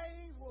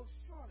sayings will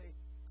surely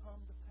come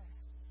to pass.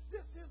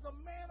 This is the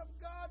man of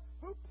God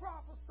who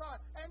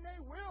prophesied, and they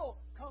will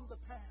come to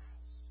pass.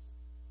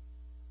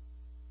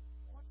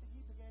 What did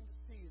he begin to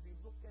see as he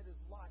looked at his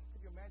life?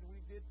 Could you imagine what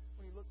he did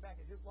when he looked back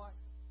at his life?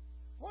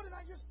 What did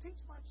I just teach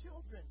my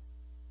children?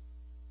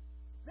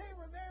 They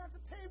were there at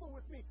the table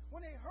with me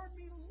when they heard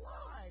me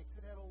lie to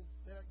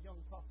that young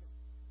prophet.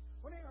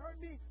 When they heard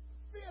me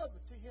fib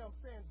to him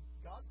saying,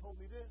 God told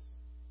me this.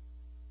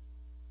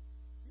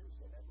 You ever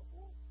said that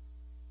before?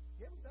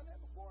 You haven't done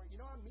that before? You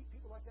know, I meet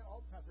people like that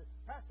all the time. Say,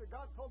 Pastor,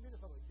 God told me this.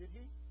 I'm like, did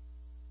He?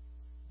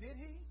 Did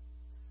He?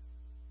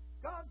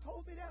 God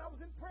told me that. I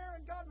was in prayer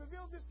and God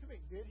revealed this to me.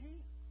 Did He?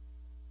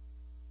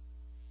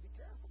 Be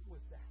careful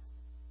with that.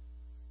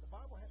 The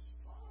Bible has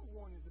strong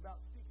warnings about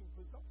speaking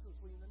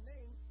presumptuously in the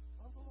name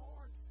of the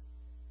Lord.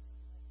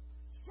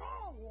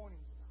 Strong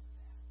warnings about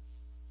that.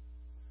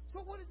 So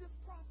what did this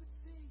prophet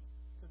see?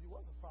 Because he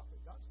was a prophet.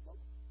 God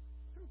spoke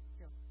to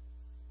him.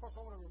 Of course,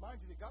 I want to remind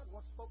you that God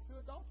once spoke to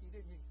a donkey,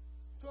 didn't He?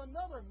 To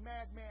another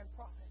madman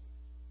prophet.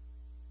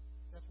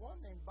 That's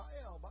one named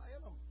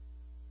Baalam.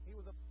 He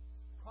was a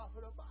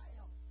prophet of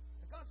Baal.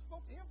 And God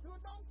spoke to him through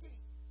a donkey.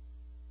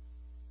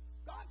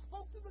 God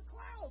spoke to the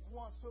clouds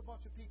once to a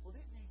bunch of people,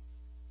 didn't He?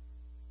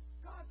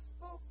 God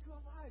spoke to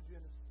Elijah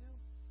in a still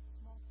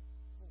small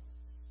voice.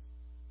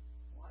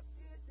 What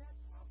did that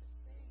prophet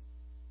say?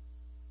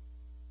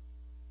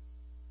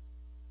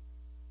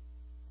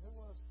 There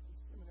was a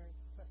seminary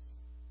professor.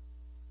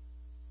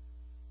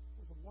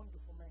 He was a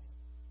wonderful man.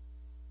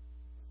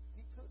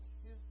 He took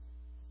his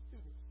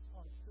students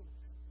on a field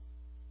trip.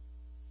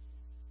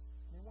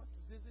 And they went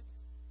to visit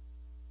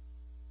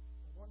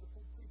a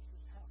wonderful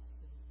preacher's house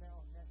that is now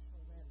a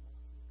national landmark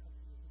in the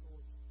country of his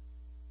origin.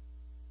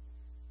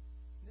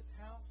 And this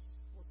house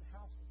was the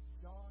house of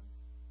John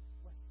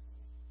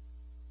Wesley.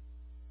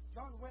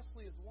 John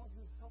Wesley is the one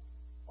who helped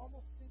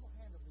almost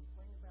single-handedly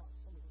bring about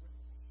some of the Reformation.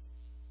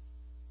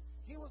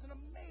 He was an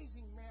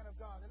amazing man of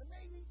God, an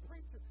amazing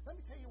preacher. Let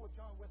me tell you what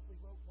John Wesley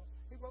wrote once.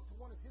 He wrote to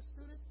one of his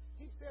students.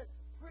 He said,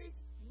 preach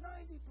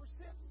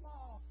 90%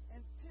 law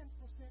and 10%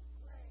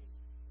 grace.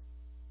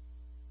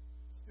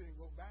 The student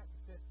wrote back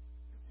and said,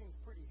 "This seems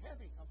pretty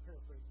heavy." I'm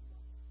paraphrasing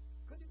now.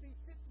 Could it be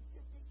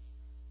 50-50?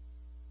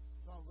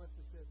 John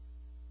Wesley said,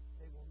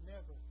 "They will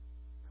never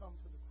come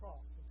to the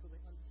cross until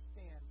they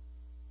understand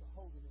the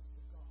holiness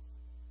of God."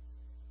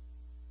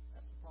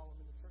 That's the problem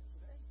in the church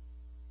today.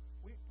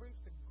 We preach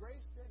the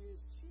grace that is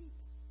cheap.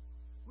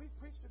 We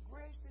preach the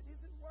grace that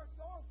isn't worth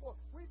going for.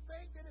 We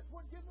think that it's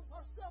what gives us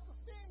our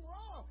self-esteem.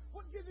 Wrong.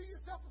 What gives you your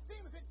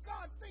self-esteem is that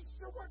God thinks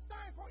you're worth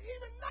dying for,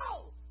 even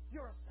though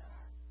you're a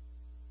sinner.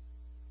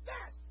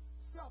 That's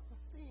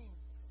self-esteem.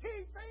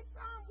 He thinks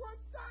I'm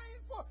worth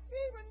dying for,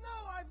 even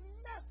though I've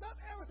messed up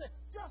everything.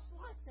 Just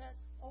like that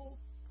old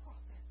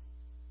prophet.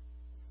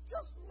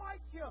 Just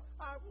like him.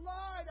 I've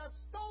lied, I've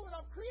stolen,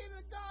 I've created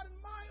a God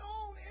in my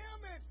own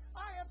image.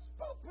 I have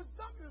spoke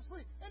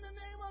presumptuously in the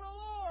name of the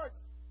Lord.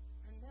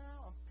 And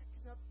now I'm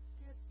picking up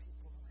dead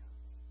people around me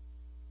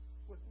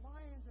with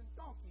lions and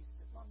donkeys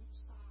sitting on each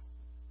side.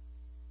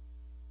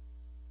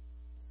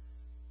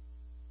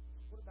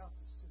 What about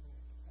the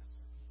seminary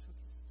professor who took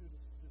his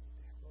students to visit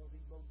there? Well,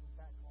 he loaded them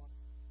back on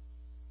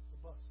the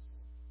bus.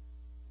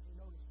 He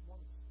noticed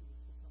one of the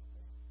students was not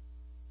there.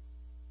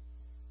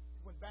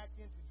 He went back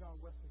into John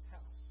Wesley's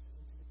house,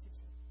 into the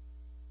kitchen.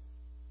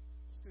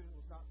 The student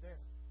was not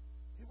there.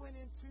 He went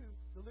into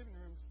the living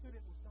room. The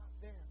student was not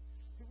there.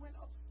 He went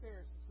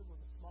upstairs, since it was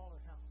a smaller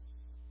house.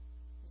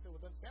 He said, "Well,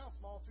 it doesn't sound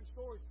small, 2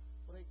 stories."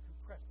 Well, they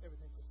compressed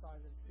everything for the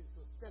size of the city.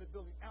 So instead of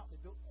building out, they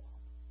built up.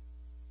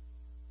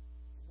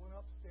 He went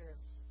upstairs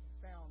and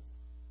found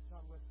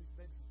John Wesley's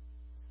bedroom.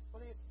 Well,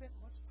 they had spent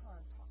much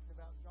time talking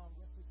about John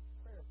Wesley's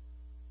prayer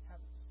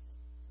habits.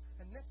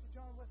 And next to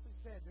John Wesley's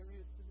bed, there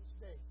is, to this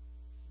day,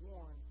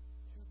 worn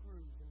 2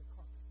 grooves in the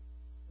carpet.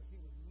 But he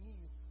would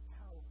kneel for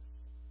hours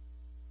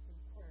in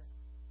prayer.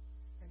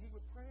 And he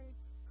would pray,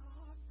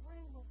 "God,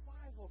 bring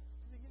revival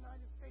to the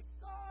United States.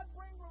 God,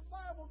 bring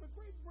revival to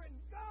Great Britain.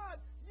 God,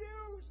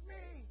 use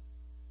me."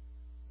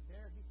 And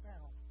there he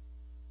found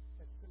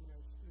that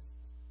seminary student.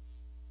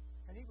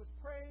 And he was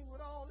praying with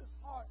all his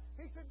heart.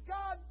 He said,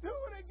 "God, do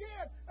it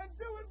again, and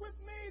do it with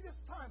me this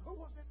time." Who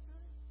was that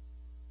student?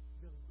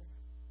 Billy Graham.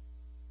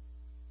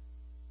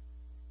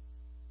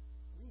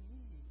 We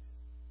need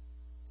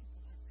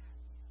people like that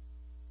again.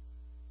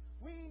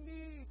 We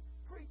need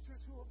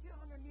preachers who will get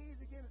on their knees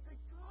again and say,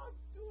 "God,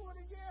 do it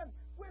again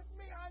with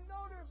me. I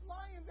know there's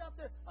lions out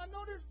there. I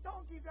know there's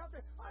donkeys out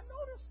there. I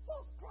know there's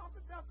false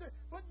prophets out there.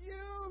 But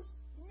use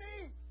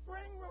me.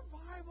 Bring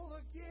revival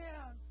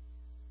again."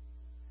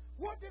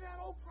 What did that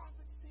old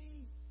prophet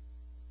see? You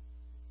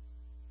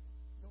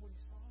know what he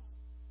saw?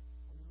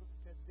 When he looked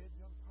at that dead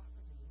young prophet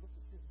and he looked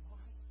at his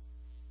life,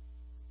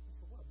 he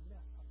said, "What a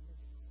mess I'm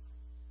living in."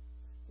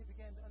 He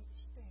began to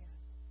understand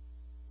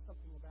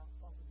something about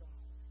Father God.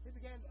 He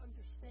began to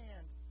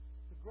understand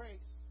the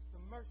grace, the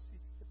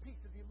mercy, the peace.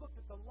 As he looked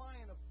at the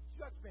lion of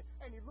judgment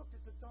and he looked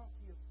at the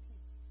donkey of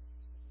peace,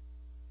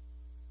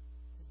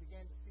 he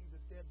began to see the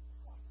dead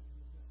prophet in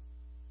the middle.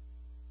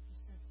 He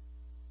said,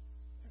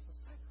 "There's a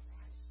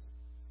sacrifice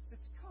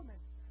that's coming.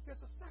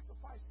 There's a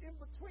sacrifice in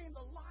between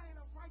the lion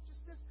of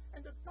righteousness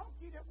and the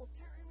donkey that will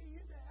carry me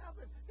into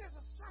heaven. There's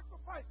a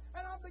sacrifice."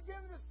 And I'm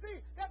beginning to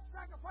see that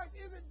sacrifice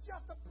isn't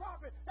just a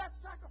prophet. That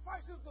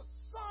sacrifice is the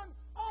Son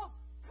of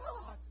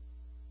God.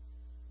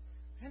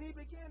 And he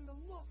began to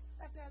look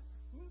at that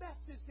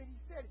message that he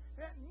said,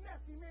 that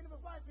mess he made of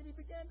his life, and he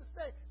began to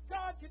say,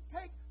 God could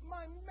take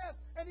my mess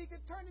and he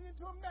could turn it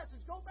into a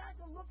message. Go back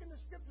and look in the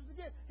scriptures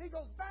again. He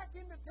goes back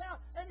into town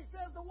and he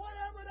says that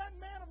whatever that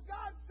man of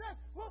God said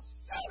will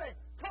surely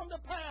come to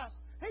pass.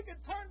 He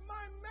could turn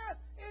my mess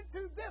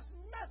into this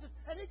message,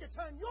 and he could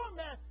turn your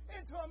mess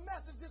into a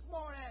message this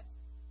morning.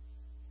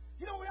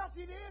 You know what else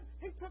he did?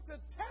 He took the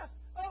test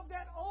of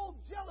that old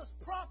jealous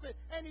prophet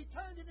and he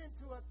turned it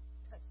into a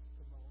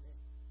testimony.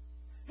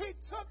 He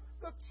took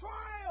the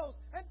trials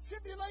and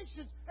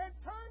tribulations and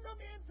turned them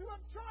into a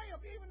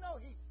triumph, even though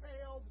he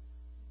failed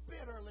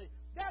bitterly.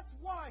 That's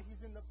why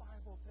he's in the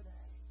Bible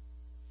today.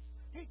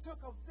 He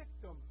took a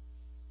victim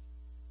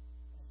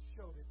and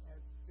showed it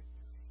as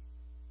victory.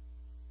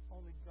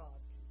 Only God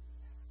can do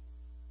that.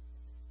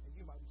 And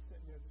you might be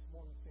sitting there this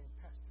morning saying,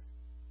 Pastor,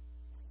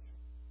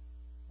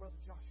 Brother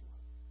Joshua,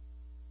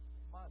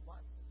 my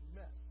life is a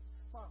mess.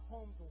 My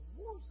home's a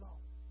war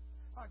zone.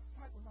 I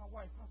fight with my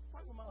wife. I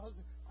fight with my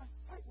husband. I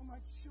fight with my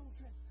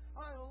children.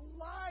 I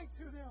lie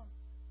to them.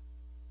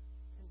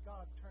 Can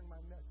God turn my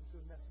mess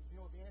into a message?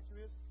 You know what the answer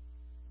is?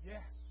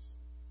 Yes.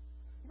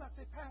 You might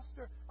say,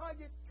 Pastor, I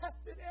get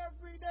tested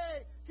every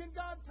day. Can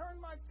God turn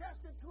my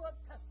test into a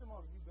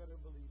testimony? You better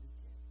believe He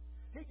can.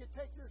 He can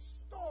take your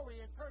story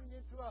and turn it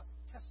into a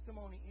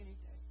testimony any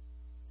day.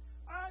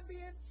 I'm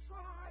being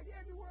tried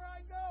everywhere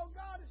I go.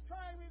 God is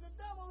trying me. The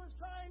devil is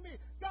trying me.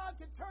 God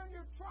can turn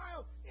your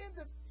trial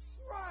into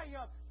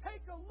triumph.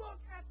 Take a look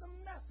at the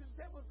message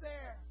that was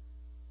there.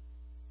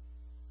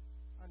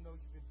 I know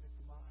you've been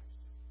victimized.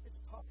 It's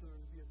popular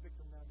to be a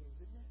victim nowadays,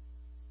 isn't it?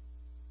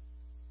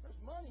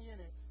 There's money in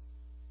it.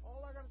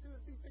 All I got to do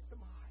is be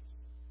victimized.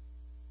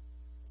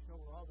 know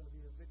we're all going to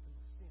be a victim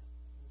of sin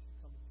unless you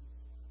come to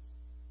Jesus.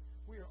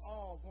 We are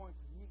all going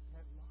to meet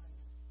that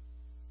lion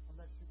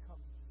unless you come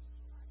to Jesus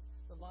Christ.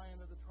 The Lion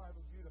of the tribe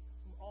of Judah,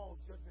 whom all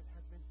judgment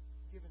has been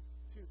given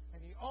to. And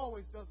he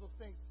always does those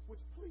things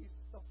which please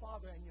the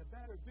Father. And you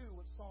better do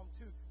what Psalm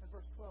 2 and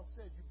verse 12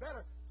 says. You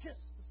better kiss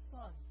the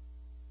Son,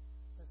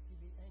 lest he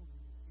be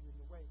angry with you in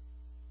the way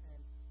and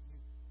you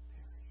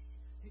perish.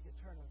 He can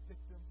turn a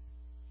victim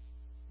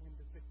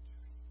into victory.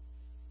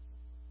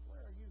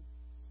 Where are you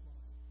this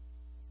morning?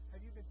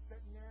 Have you been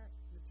sitting there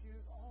in the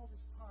pews all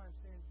this time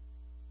saying,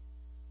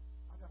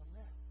 I got a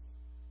mess?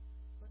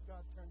 Let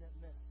God turn that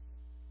mess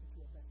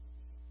into a message.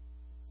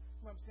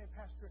 When I'm saying,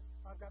 Pastor,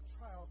 I've got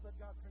trials. Let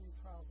God turn your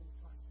trials into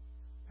triumphs.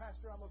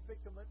 Pastor, I'm a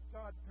victim. Let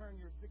God turn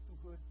your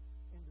victimhood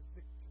into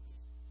victory.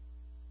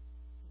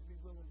 And be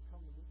willing to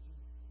come to meet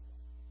Jesus.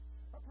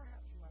 Or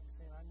perhaps you might be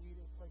saying, I need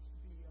a place to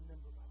be a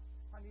member of.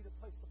 I need a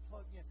place to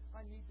plug in.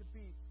 I need to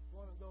be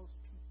one of those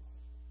people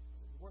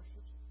that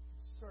worships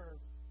and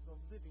serves the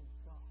living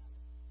God.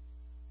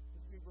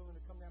 Just be willing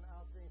to come down the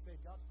aisle today and say,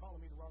 God's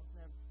calling me to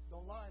Robertson.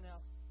 Don't lie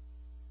now.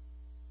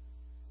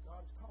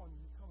 God is calling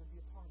you to come and be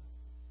a part of it.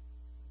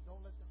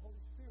 Don't let the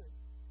Holy Spirit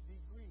be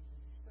grieved as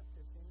you step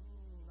there saying,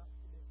 not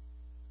today.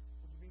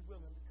 Would you be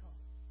willing to come?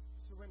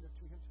 Surrender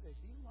to Him today.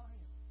 Be a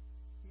lion.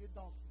 Be a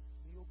donkey.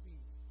 Be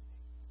obedient today.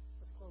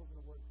 Let's close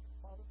in a word.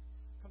 Father,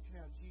 come to you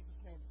now in Jesus'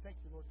 name. Thank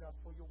you, Lord God,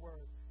 for your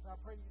word. And I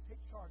pray that you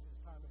take charge this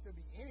time. If there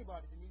be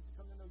anybody that needs to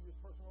come to know you as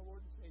personal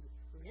Lord and Savior,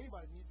 or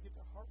anybody that needs to get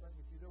their heart right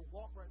with you, their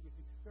walk right with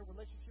you, their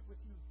relationship with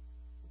you,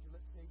 would you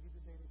let today be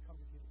the day they come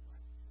to get it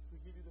right? We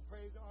give you the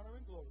praise, honor,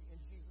 and glory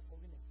in Jesus'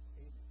 holy name.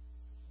 Amen.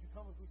 Would you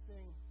come as we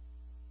sing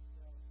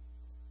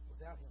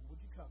Without Him? Would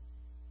you come?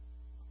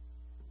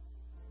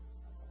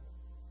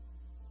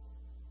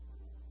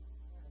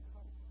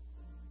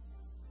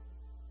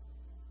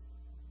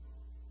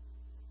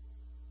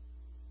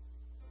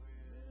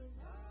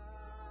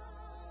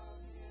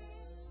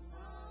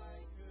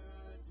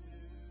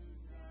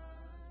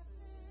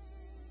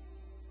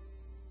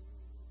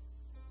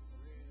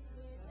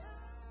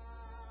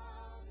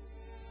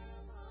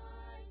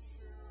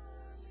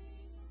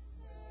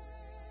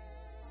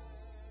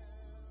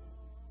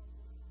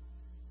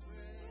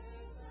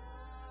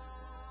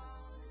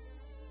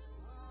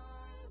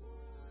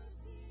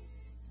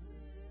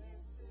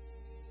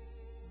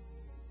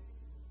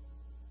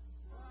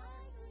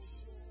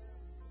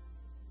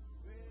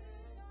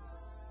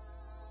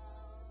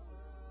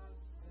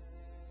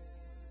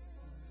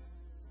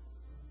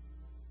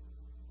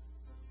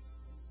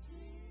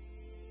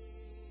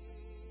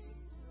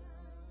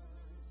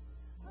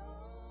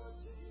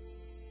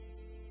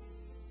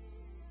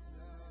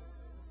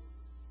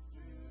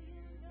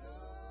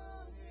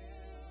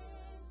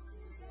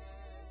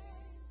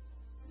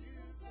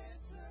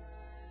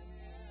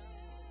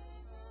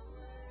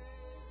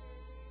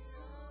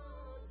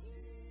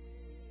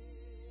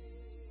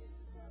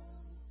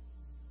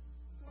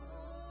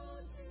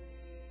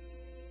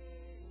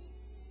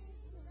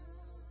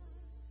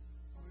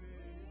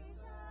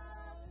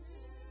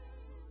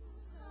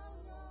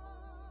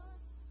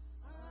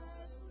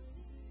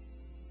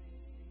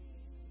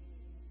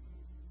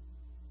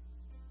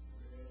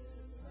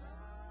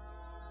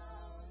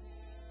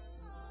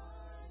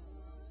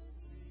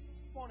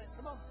 Morning.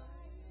 Come on.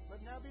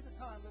 Let now be the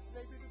time. Let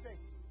today be the day.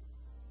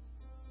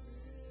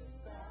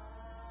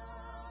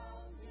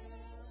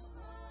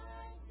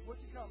 Would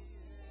you come?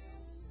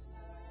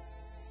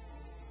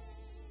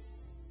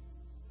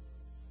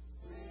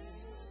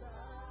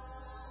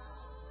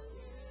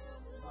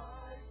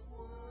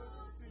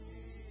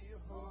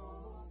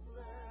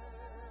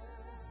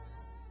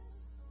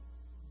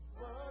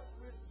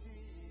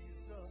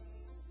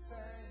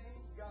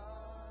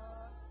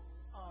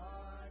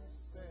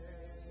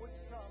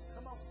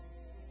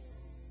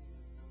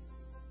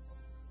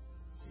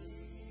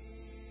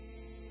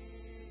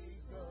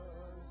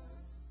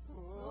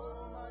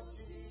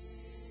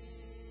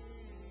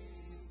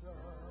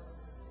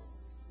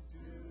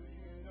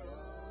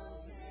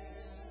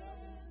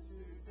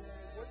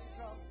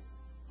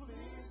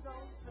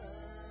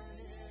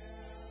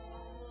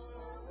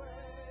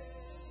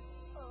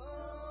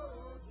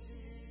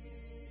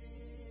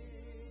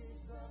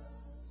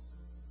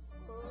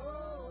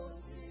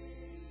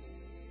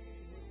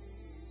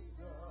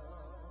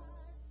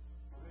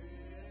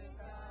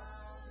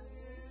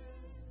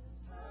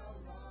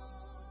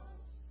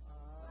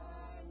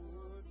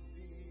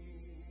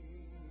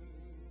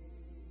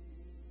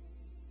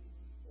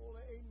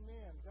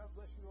 God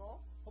bless you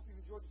all. Hope you've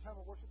enjoyed the time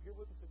of worship here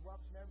with us at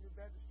Robertson Avenue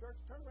Baptist Church.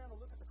 Turn around and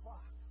look at the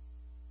clock.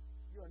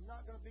 You are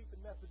not going to beat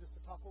the Methodists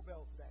to Taco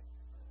Bell today.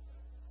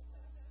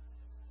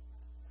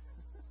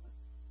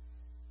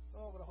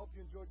 Oh, but I hope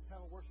you enjoyed the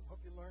time of worship. Hope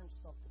you learned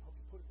something. Hope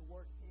you put it to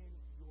work in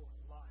your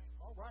life.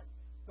 All right.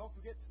 Don't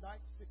forget,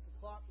 tonight, 6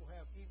 o'clock, we'll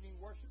have evening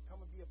worship.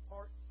 Come and be a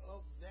part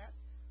of that.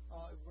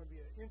 It's going to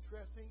be an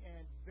interesting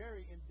and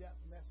very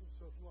in-depth message.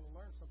 So if you want to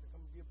learn something, come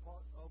and be a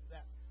part of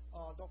that.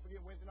 Don't forget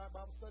Wednesday night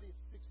Bible study at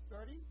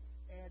 6:30,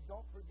 And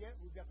don't forget,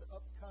 we've got the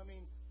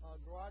upcoming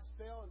garage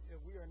sale.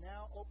 We are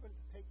now open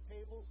to take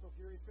tables. So if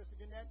you're interested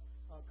in that,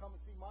 come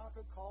and see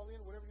Monica, call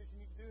in, whatever it is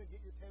you need to do, and get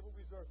your table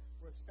reserved.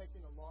 We're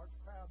expecting a large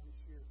crowd this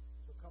year.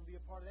 So come be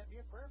a part of that. Be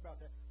in prayer about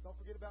that. Don't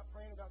forget about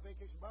praying about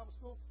Vacation Bible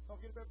School. Don't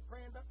forget about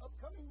praying about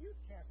upcoming youth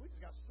camps. We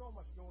just got so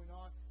much going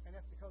on, and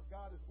that's because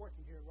God is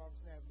working here at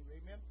Robertson Avenue.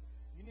 Amen.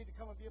 You need to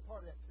come and be a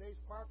part of that. Today's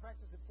choir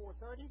practice at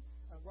 4:30.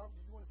 Robert,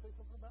 did you want to say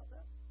something about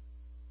that?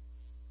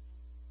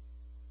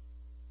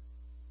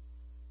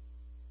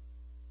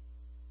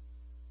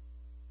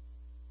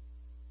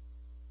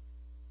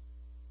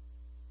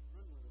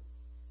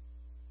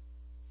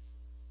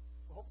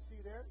 We hope to see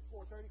you there at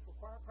 4:30 for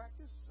choir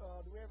practice.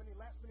 Do we have any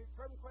last-minute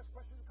prayer requests,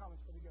 questions, or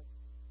comments before we go?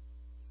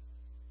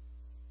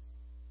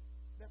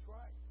 That's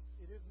right.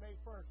 It is May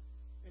 1st.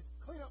 It's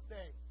cleanup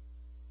day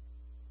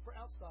for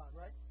outside,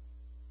 right?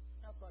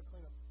 Outside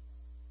cleanup.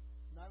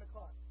 9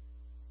 o'clock.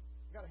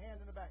 Got a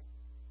hand in the back.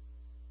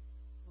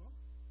 Mm-hmm.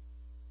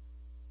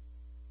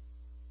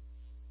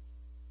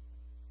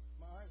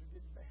 My eyes are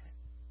getting bad.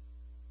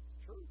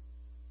 It's true.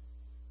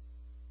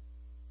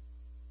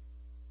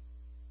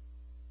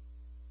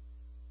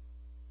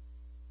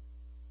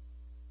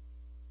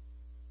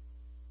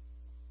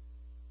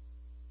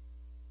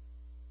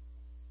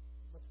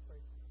 Let's pray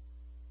for you.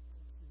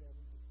 You bet.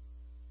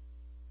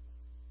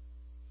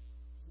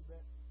 You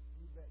bet.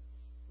 You bet.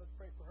 Let's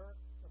pray for her.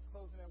 Let's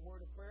close in that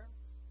word of prayer.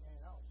 And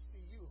I'll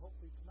see you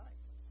hopefully tonight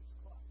at 6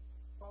 o'clock.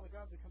 Father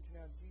God, we come to you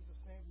now in Jesus'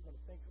 name. We're going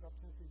to thank you for the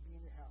opportunity to be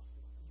in your house.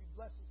 Would you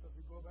bless us as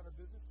we go about our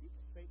business? Keep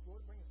us safe,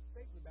 Lord. Bring us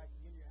safely back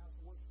again to your house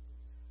to worship you.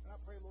 And I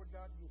pray, Lord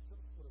God, you will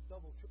fill us with a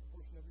double, triple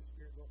portion of your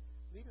Spirit, Lord.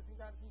 Lead us and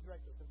guide us and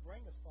direct us. And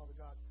bring us, Father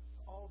God,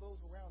 to all those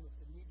around us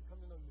that need to come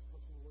to know you as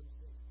personal Lord and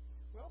Savior.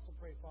 We also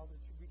pray, Father,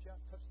 that you reach out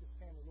and touch this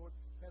family, Lord.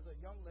 There's a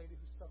young lady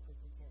who's suffering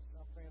from cancer.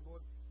 I'm praying, Lord,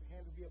 your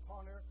hand will be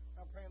upon her.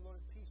 I'm praying, Lord,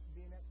 that peace will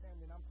be in that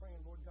family. And I'm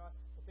praying, Lord God,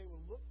 that they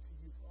will look to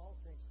you for all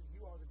things. For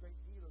you are the great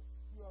healer.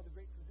 You are the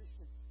great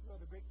physician. You are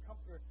the great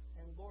comforter.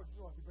 And, Lord,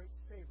 you are the great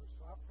savior.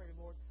 So I pray,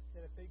 Lord,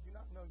 that if they do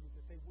not know you,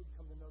 that they would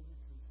come to know you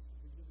through this.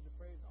 We give you the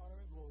praise,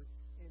 honor, and glory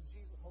in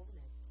Jesus' holy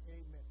name.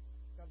 Amen.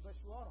 God bless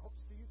you all. I hope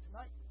to see you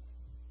tonight.